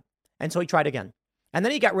 And they died. And so he tried again. And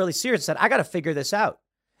then he got really serious and said, I got to figure this out.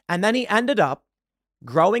 And then he ended up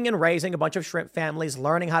growing and raising a bunch of shrimp families,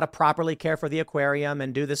 learning how to properly care for the aquarium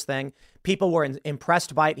and do this thing. People were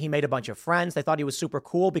impressed by it. He made a bunch of friends. They thought he was super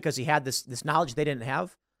cool because he had this knowledge they didn't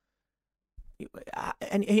have.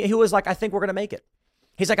 And he was like, I think we're going to make it.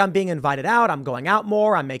 He's like, I'm being invited out. I'm going out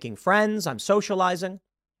more. I'm making friends. I'm socializing.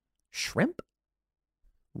 Shrimp?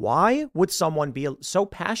 Why would someone be so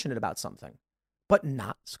passionate about something, but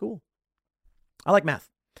not school? I like math.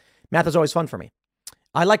 Math is always fun for me.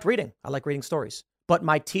 I liked reading. I like reading stories. But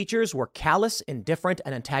my teachers were callous, indifferent,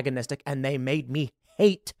 and antagonistic, and they made me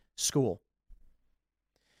hate school.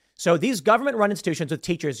 So these government-run institutions with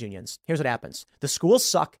teachers' unions, here's what happens. The schools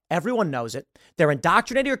suck. Everyone knows it. They're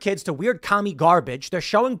indoctrinating your kids to weird commie garbage. They're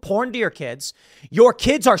showing porn to your kids. Your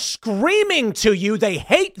kids are screaming to you they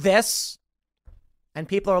hate this. And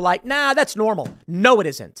people are like, nah, that's normal. No, it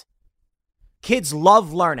isn't. Kids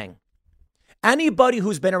love learning. Anybody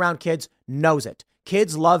who's been around kids knows it.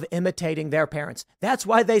 Kids love imitating their parents. That's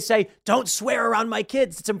why they say, don't swear around my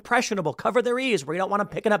kids. It's impressionable. Cover their ears where you don't want them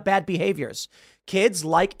picking up bad behaviors. Kids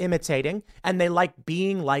like imitating and they like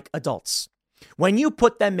being like adults. When you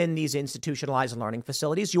put them in these institutionalized learning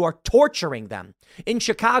facilities, you are torturing them. In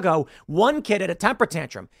Chicago, one kid had a temper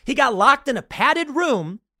tantrum. He got locked in a padded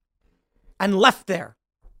room and left there.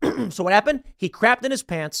 So what happened? He crapped in his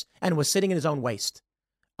pants and was sitting in his own waste.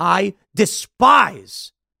 I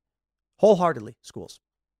despise wholeheartedly schools.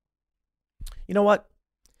 You know what?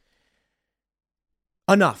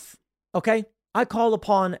 Enough. Okay? I call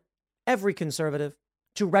upon every conservative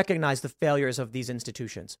to recognize the failures of these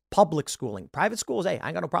institutions. Public schooling, private schools, hey, I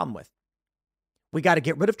ain't got no problem with. We got to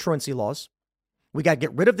get rid of truancy laws. We got to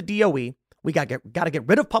get rid of the DOE. We got to get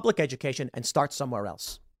rid of public education and start somewhere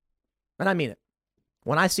else. And I mean it.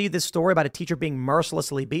 When I see this story about a teacher being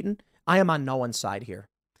mercilessly beaten, I am on no one's side here.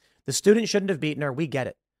 The student shouldn't have beaten her. We get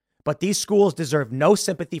it. But these schools deserve no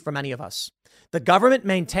sympathy from any of us. The government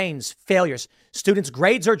maintains failures. Students'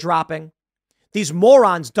 grades are dropping. These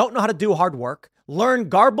morons don't know how to do hard work, learn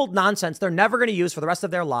garbled nonsense they're never going to use for the rest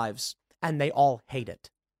of their lives, and they all hate it.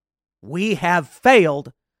 We have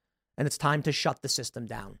failed, and it's time to shut the system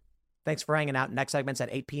down. Thanks for hanging out. Next segment's at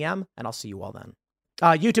 8 p.m., and I'll see you all then.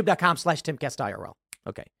 YouTube.com/TimCastIRL.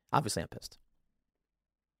 Okay, obviously I'm pissed.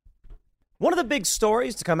 One of the big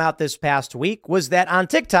stories to come out this past week was that on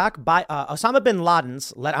TikTok, by Osama bin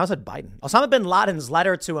Laden's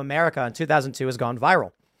letter to America in 2002 has gone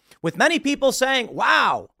viral, with many people saying,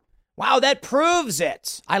 wow, that proves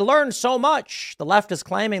it. I learned so much. The left is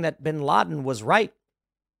claiming that bin Laden was right.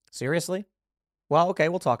 Seriously? Well, okay,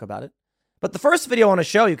 we'll talk about it. But the first video I want to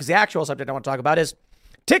show you, because the actual subject I want to talk about is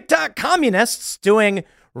TikTok communists doing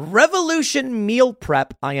revolution meal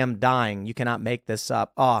prep. I am dying. You cannot make this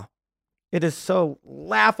up. It is so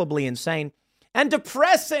laughably insane and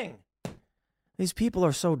depressing. These people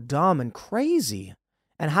are so dumb and crazy.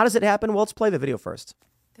 And how does it happen? Well, let's play the video first.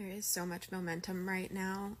 There is so much momentum right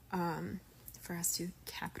now for us to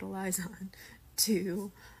capitalize on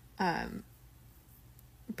to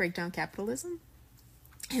break down capitalism.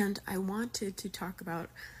 And I wanted to talk about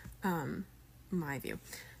my view.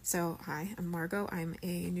 So, hi, I'm Margot. I'm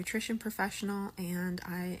a nutrition professional, and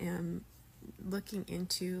I am looking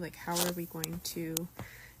into, like, how are we going to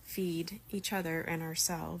feed each other and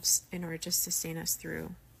ourselves in order to sustain us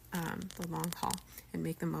through the long haul and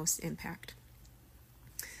make the most impact.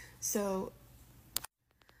 So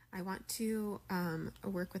I want to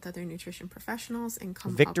work with other nutrition professionals and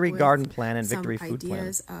come Victory up with Garden Plan and some Victory Food Plan.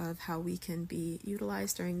 ideas of how we can be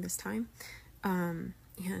utilized during this time,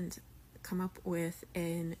 and come up with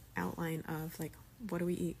an outline of, like, what do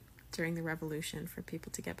we eat during the revolution for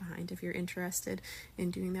people to get behind. If you're interested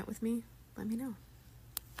in doing that with me, let me know.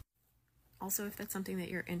 Also, if that's something that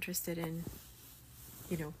you're interested in,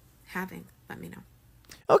 having, let me know.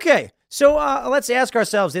 Okay, so let's ask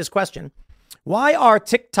ourselves this question. Why are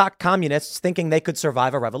TikTok communists thinking they could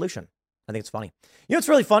survive a revolution? I think it's funny. You know what's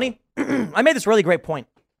really funny? I made this really great point,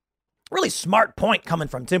 really smart point coming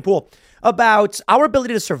from Tim Pool about our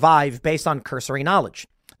ability to survive based on cursory knowledge.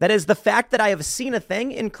 That is, the fact that I have seen a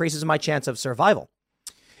thing increases my chance of survival.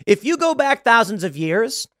 If you go back thousands of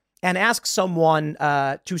years and ask someone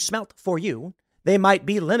to smelt for you, they might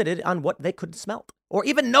be limited on what they could smelt or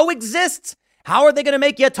even know exists. How are they going to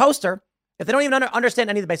make you a toaster if they don't even understand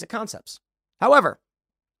any of the basic concepts? However,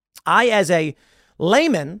 I, as a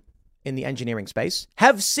layman in the engineering space,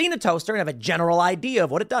 have seen a toaster and have a general idea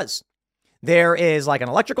of what it does. There is like an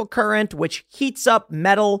electrical current which heats up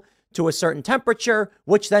metal to a certain temperature,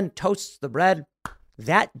 which then toasts the bread.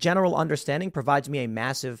 That general understanding provides me a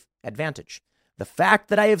massive advantage. The fact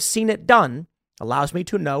that I have seen it done allows me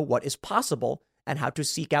to know what is possible and how to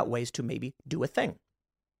seek out ways to maybe do a thing.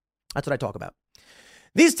 That's what I talk about.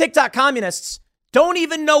 These TikTok communists don't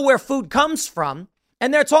even know where food comes from,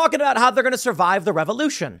 and they're talking about how they're going to survive the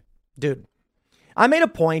revolution. Dude, I made a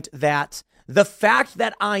point that the fact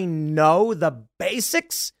that I know the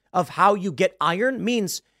basics of how you get iron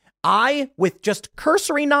means I, with just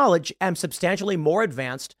cursory knowledge, am substantially more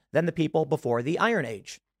advanced than the people before the Iron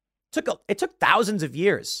Age. It took thousands of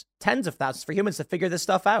years, tens of thousands, for humans to figure this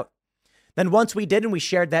stuff out. Then once we did and we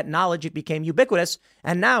shared that knowledge, it became ubiquitous.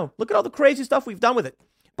 And now look at all the crazy stuff we've done with it.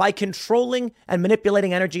 By controlling and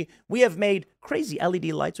manipulating energy, we have made crazy LED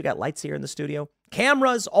lights. We got lights here in the studio,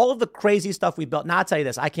 cameras, all of the crazy stuff we built. Now, I'll tell you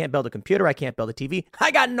this, I can't build a computer. I can't build a TV.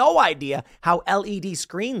 I got no idea how LED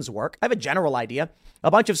screens work. I have a general idea. A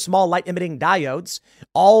bunch of small light emitting diodes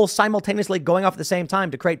all simultaneously going off at the same time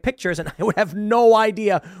to create pictures. And I would have no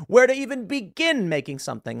idea where to even begin making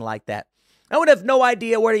something like that. I would have no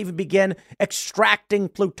idea where to even begin extracting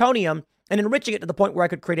plutonium and enriching it to the point where I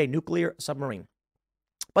could create a nuclear submarine.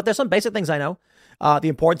 But there's some basic things I know. The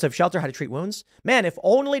importance of shelter, how to treat wounds. Man, if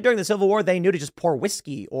only during the Civil War they knew to just pour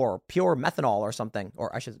whiskey or pure methanol or something,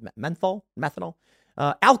 or I should methanol,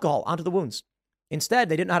 alcohol onto the wounds. Instead,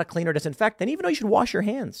 they didn't know how to clean or disinfect. They didn't even know you should wash your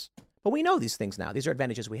hands. But we know these things now. These are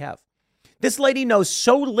advantages we have. This lady knows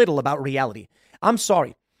so little about reality. I'm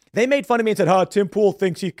sorry. They made fun of me and said, Tim Pool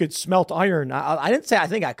thinks he could smelt iron. I didn't say I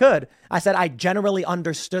think I could. I said I generally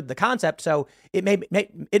understood the concept. So it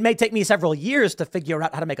may take me several years to figure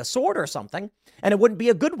out how to make a sword or something. And it wouldn't be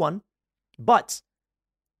a good one. But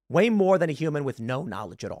way more than a human with no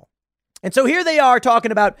knowledge at all. And so here they are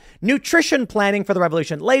talking about nutrition planning for the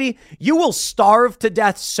revolution. Lady, you will starve to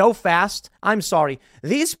death so fast. I'm sorry.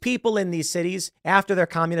 These people in these cities after their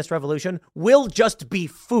communist revolution will just be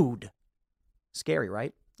food. Scary,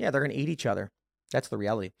 right? Yeah, they're going to eat each other. That's the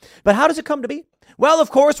reality. But how does it come to be? Well,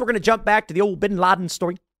 of course, we're going to jump back to the old bin Laden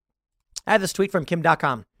story. I have this tweet from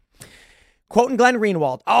Kim.com. Quoting Glenn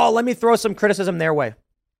Greenwald. Oh, let me throw some criticism their way.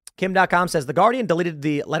 Kim.com says The Guardian deleted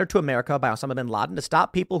the letter to America by Osama bin Laden to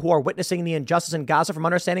stop people who are witnessing the injustice in Gaza from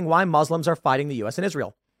understanding why Muslims are fighting the U.S. and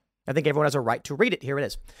Israel. I think everyone has a right to read it. Here it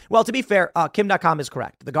is. Well, to be fair, Kim.com is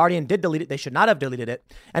correct. The Guardian did delete it. They should not have deleted it.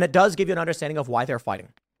 And it does give you an understanding of why they're fighting.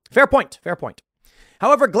 Fair point. Fair point.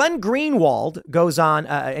 However, Glenn Greenwald goes on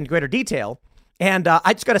in greater detail. And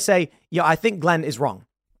I just got to say, I think Glenn is wrong.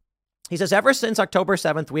 He says, ever since October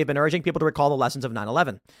 7th, we have been urging people to recall the lessons of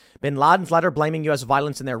 9/11. Bin Laden's letter blaming U.S.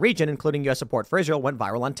 violence in their region, including U.S. support for Israel, went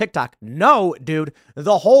viral on TikTok. No, dude,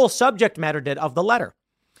 the whole subject matter did of the letter.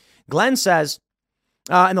 Glenn says,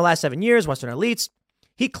 in the last 7 years, Western elites,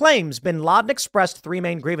 he claims bin Laden expressed three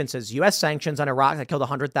main grievances: U.S. sanctions on Iraq that killed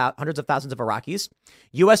hundreds of thousands of Iraqis,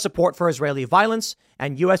 U.S. support for Israeli violence,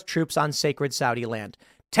 and U.S. troops on sacred Saudi land.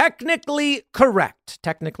 Technically correct.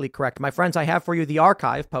 My friends, I have for you the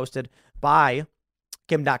archive posted by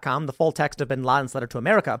Kim.com, the full text of bin Laden's letter to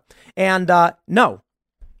America. And no,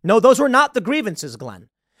 those were not the grievances, Glenn.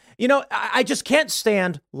 I just can't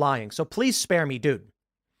stand lying. So please spare me, dude.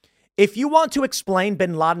 If you want to explain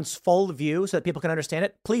bin Laden's full view so that people can understand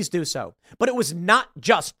it, please do so. But it was not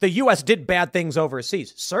just the U.S. did bad things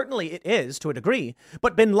overseas. Certainly it is to a degree.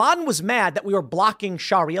 But bin Laden was mad that we were blocking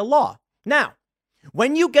Sharia law. Now,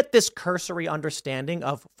 when you get this cursory understanding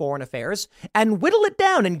of foreign affairs and whittle it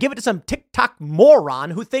down and give it to some TikTok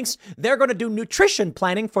moron who thinks they're going to do nutrition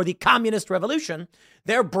planning for the communist revolution,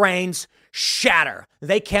 their brains shatter.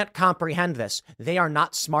 They can't comprehend this. They are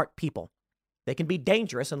not smart people. They can be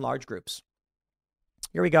dangerous in large groups.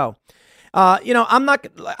 Here we go. I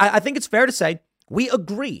think it's fair to say we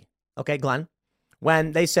agree. Okay, Glenn,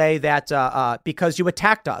 when they say that because you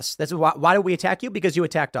attacked us, that's why did we attack you? Because you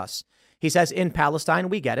attacked us. He says in Palestine,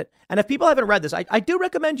 we get it. And if people haven't read this, I do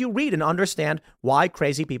recommend you read and understand why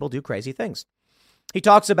crazy people do crazy things. He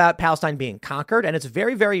talks about Palestine being conquered, and it's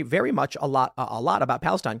very, very, very much a lot about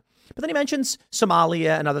Palestine. But then he mentions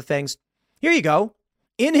Somalia and other things. Here you go.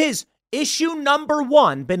 In his issue number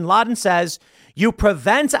 1, bin Laden says, you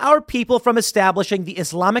prevent our people from establishing the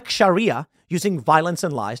Islamic Sharia using violence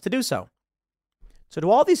and lies to do so. So to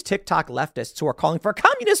all these TikTok leftists who are calling for a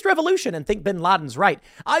communist revolution and think bin Laden's right,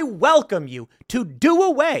 I welcome you to do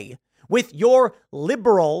away with your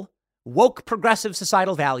liberal, woke, progressive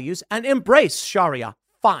societal values and embrace Sharia.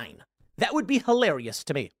 Fine. That would be hilarious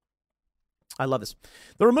to me. I love this.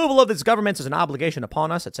 The removal of these governments is an obligation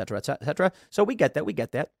upon us, etc., etc. So we get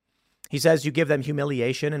that. He says you give them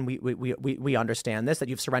humiliation, and we understand this, that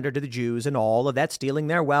you've surrendered to the Jews and all of that, stealing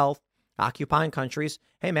their wealth, occupying countries.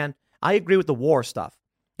 Hey, man, I agree with the war stuff.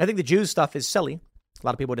 I think the Jews stuff is silly. A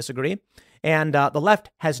lot of people disagree. And the left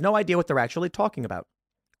has no idea what they're actually talking about.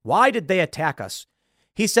 Why did they attack us?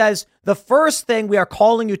 He says, the first thing we are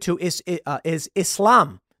calling you to is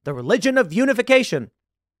Islam, the religion of unification.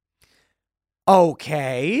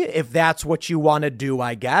 Okay, if that's what you want to do,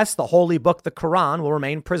 I guess. The holy book, the Quran, will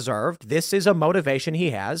remain preserved. This is a motivation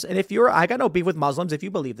he has. And I got no beef with Muslims if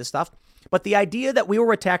you believe this stuff. But the idea that we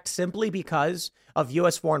were attacked simply because of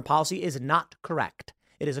U.S. foreign policy is not correct.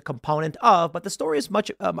 It is a component of, but the story is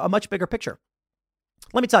a much bigger picture.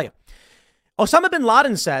 Let me tell you. Osama bin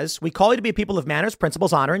Laden says, we call you to be a people of manners,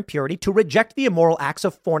 principles, honor, and purity, to reject the immoral acts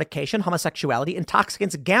of fornication, homosexuality,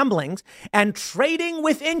 intoxicants, gambling, and trading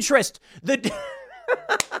with interest. That's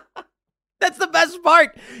the best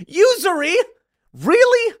part. Usury?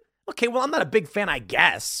 Really? Okay, well, I'm not a big fan, I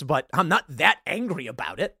guess, but I'm not that angry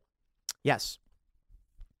about it. Yes,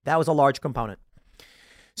 that was a large component.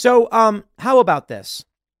 So how about this?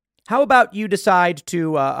 How about you decide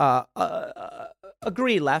to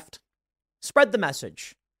agree, left? Spread the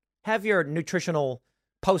message. Have your nutritional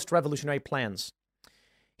post-revolutionary plans.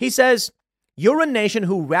 He says, you're a nation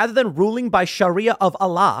who, rather than ruling by Sharia of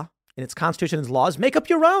Allah in its constitution and laws, make up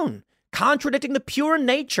your own, contradicting the pure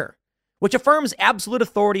nature, which affirms absolute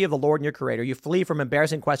authority of the Lord and your creator. You flee from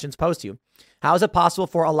embarrassing questions posed to you. How is it possible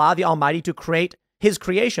for Allah the Almighty to create his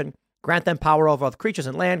creation, grant them power over all the creatures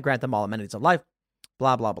and land, grant them all amenities of life,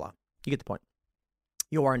 blah, blah, blah. You get the point.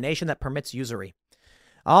 You are a nation that permits usury.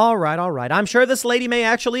 All right. I'm sure this lady may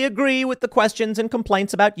actually agree with the questions and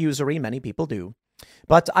complaints about usury. Many people do.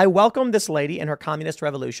 But I welcome this lady in her communist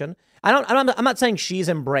revolution. I'm not saying she's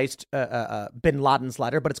embraced bin Laden's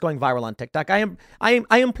letter, but it's going viral on TikTok.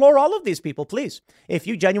 I implore all of these people, please, if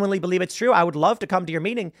you genuinely believe it's true, I would love to come to your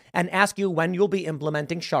meeting and ask you when you'll be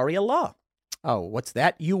implementing Sharia law. Oh, what's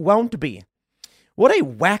that? You won't be. What a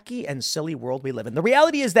wacky and silly world we live in. The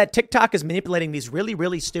reality is that TikTok is manipulating these really,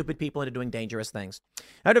 really stupid people into doing dangerous things.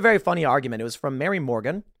 I had a very funny argument. It was from Mary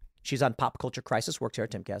Morgan. She's on Pop Culture Crisis, works here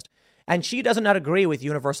at Timcast. And she does not agree with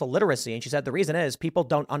universal literacy. And she said the reason is people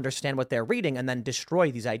don't understand what they're reading and then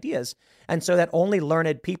destroy these ideas. And so that only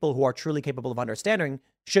learned people who are truly capable of understanding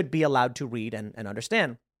should be allowed to read and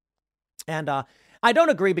understand. And I don't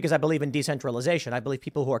agree because I believe in decentralization. I believe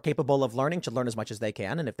people who are capable of learning should learn as much as they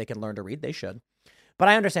can. And if they can learn to read, they should. But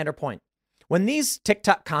I understand her point. When these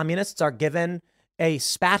TikTok communists are given a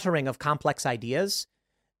spattering of complex ideas,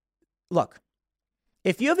 look,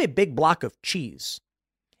 if you have a big block of cheese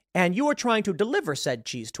and you are trying to deliver said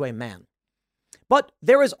cheese to a man, but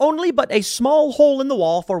there is only but a small hole in the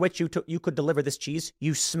wall for which you could deliver this cheese,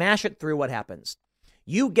 you smash it through, what happens?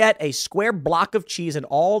 You get a square block of cheese and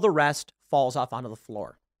all the rest falls off onto the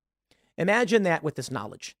floor. Imagine that with this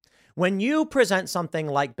knowledge. When you present something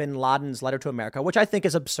like bin Laden's letter to America, which I think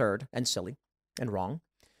is absurd and silly and wrong,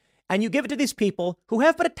 and you give it to these people who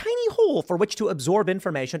have but a tiny hole for which to absorb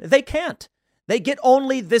information, they can't. They get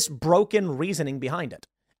only this broken reasoning behind it.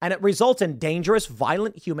 And it results in dangerous,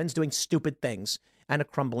 violent humans doing stupid things and a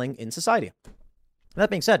crumbling in society. That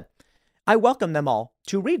being said, I welcome them all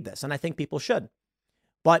to read this, and I think people should.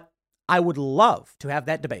 But I would love to have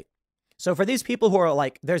that debate. So for these people who are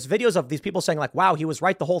like, there's videos of these people saying like, wow, he was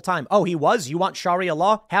right the whole time. Oh, he was? You want Sharia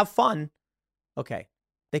law? Have fun. Okay.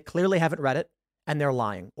 They clearly haven't read it and they're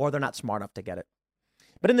lying or they're not smart enough to get it.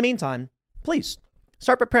 But in the meantime, please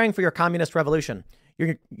start preparing for your communist revolution.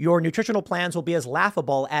 Your nutritional plans will be as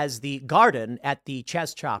laughable as the garden at the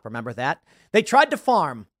Chess Chop. Remember that? They tried to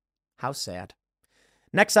farm. How sad.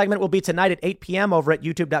 Next segment will be tonight at 8 p.m. over at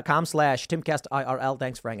youtube.com/TimcastIRL.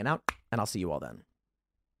 Thanks for hanging out, and I'll see you all then.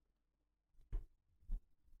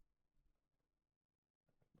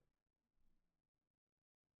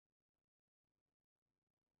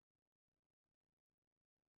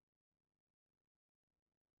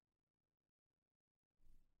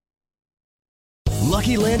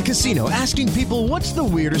 Lucky Land Casino, asking people, what's the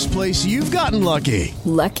weirdest place you've gotten lucky?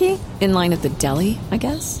 Lucky? In line at the deli, I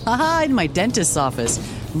guess? Aha, in my dentist's office.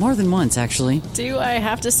 More than once, actually. Do I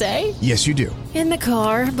have to say? Yes, you do. In the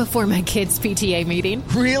car before my kids' PTA meeting.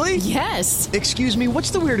 Really? Yes. Excuse me,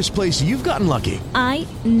 what's the weirdest place you've gotten lucky? I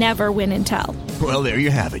never win and tell. Well, there you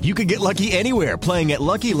have it. You can get lucky anywhere, playing at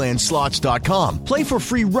LuckyLandSlots.com. Play for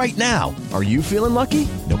free right now. Are you feeling lucky?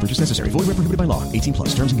 No purchase necessary. Void where prohibited by law.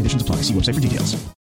 18+. Terms and conditions apply. See website for details.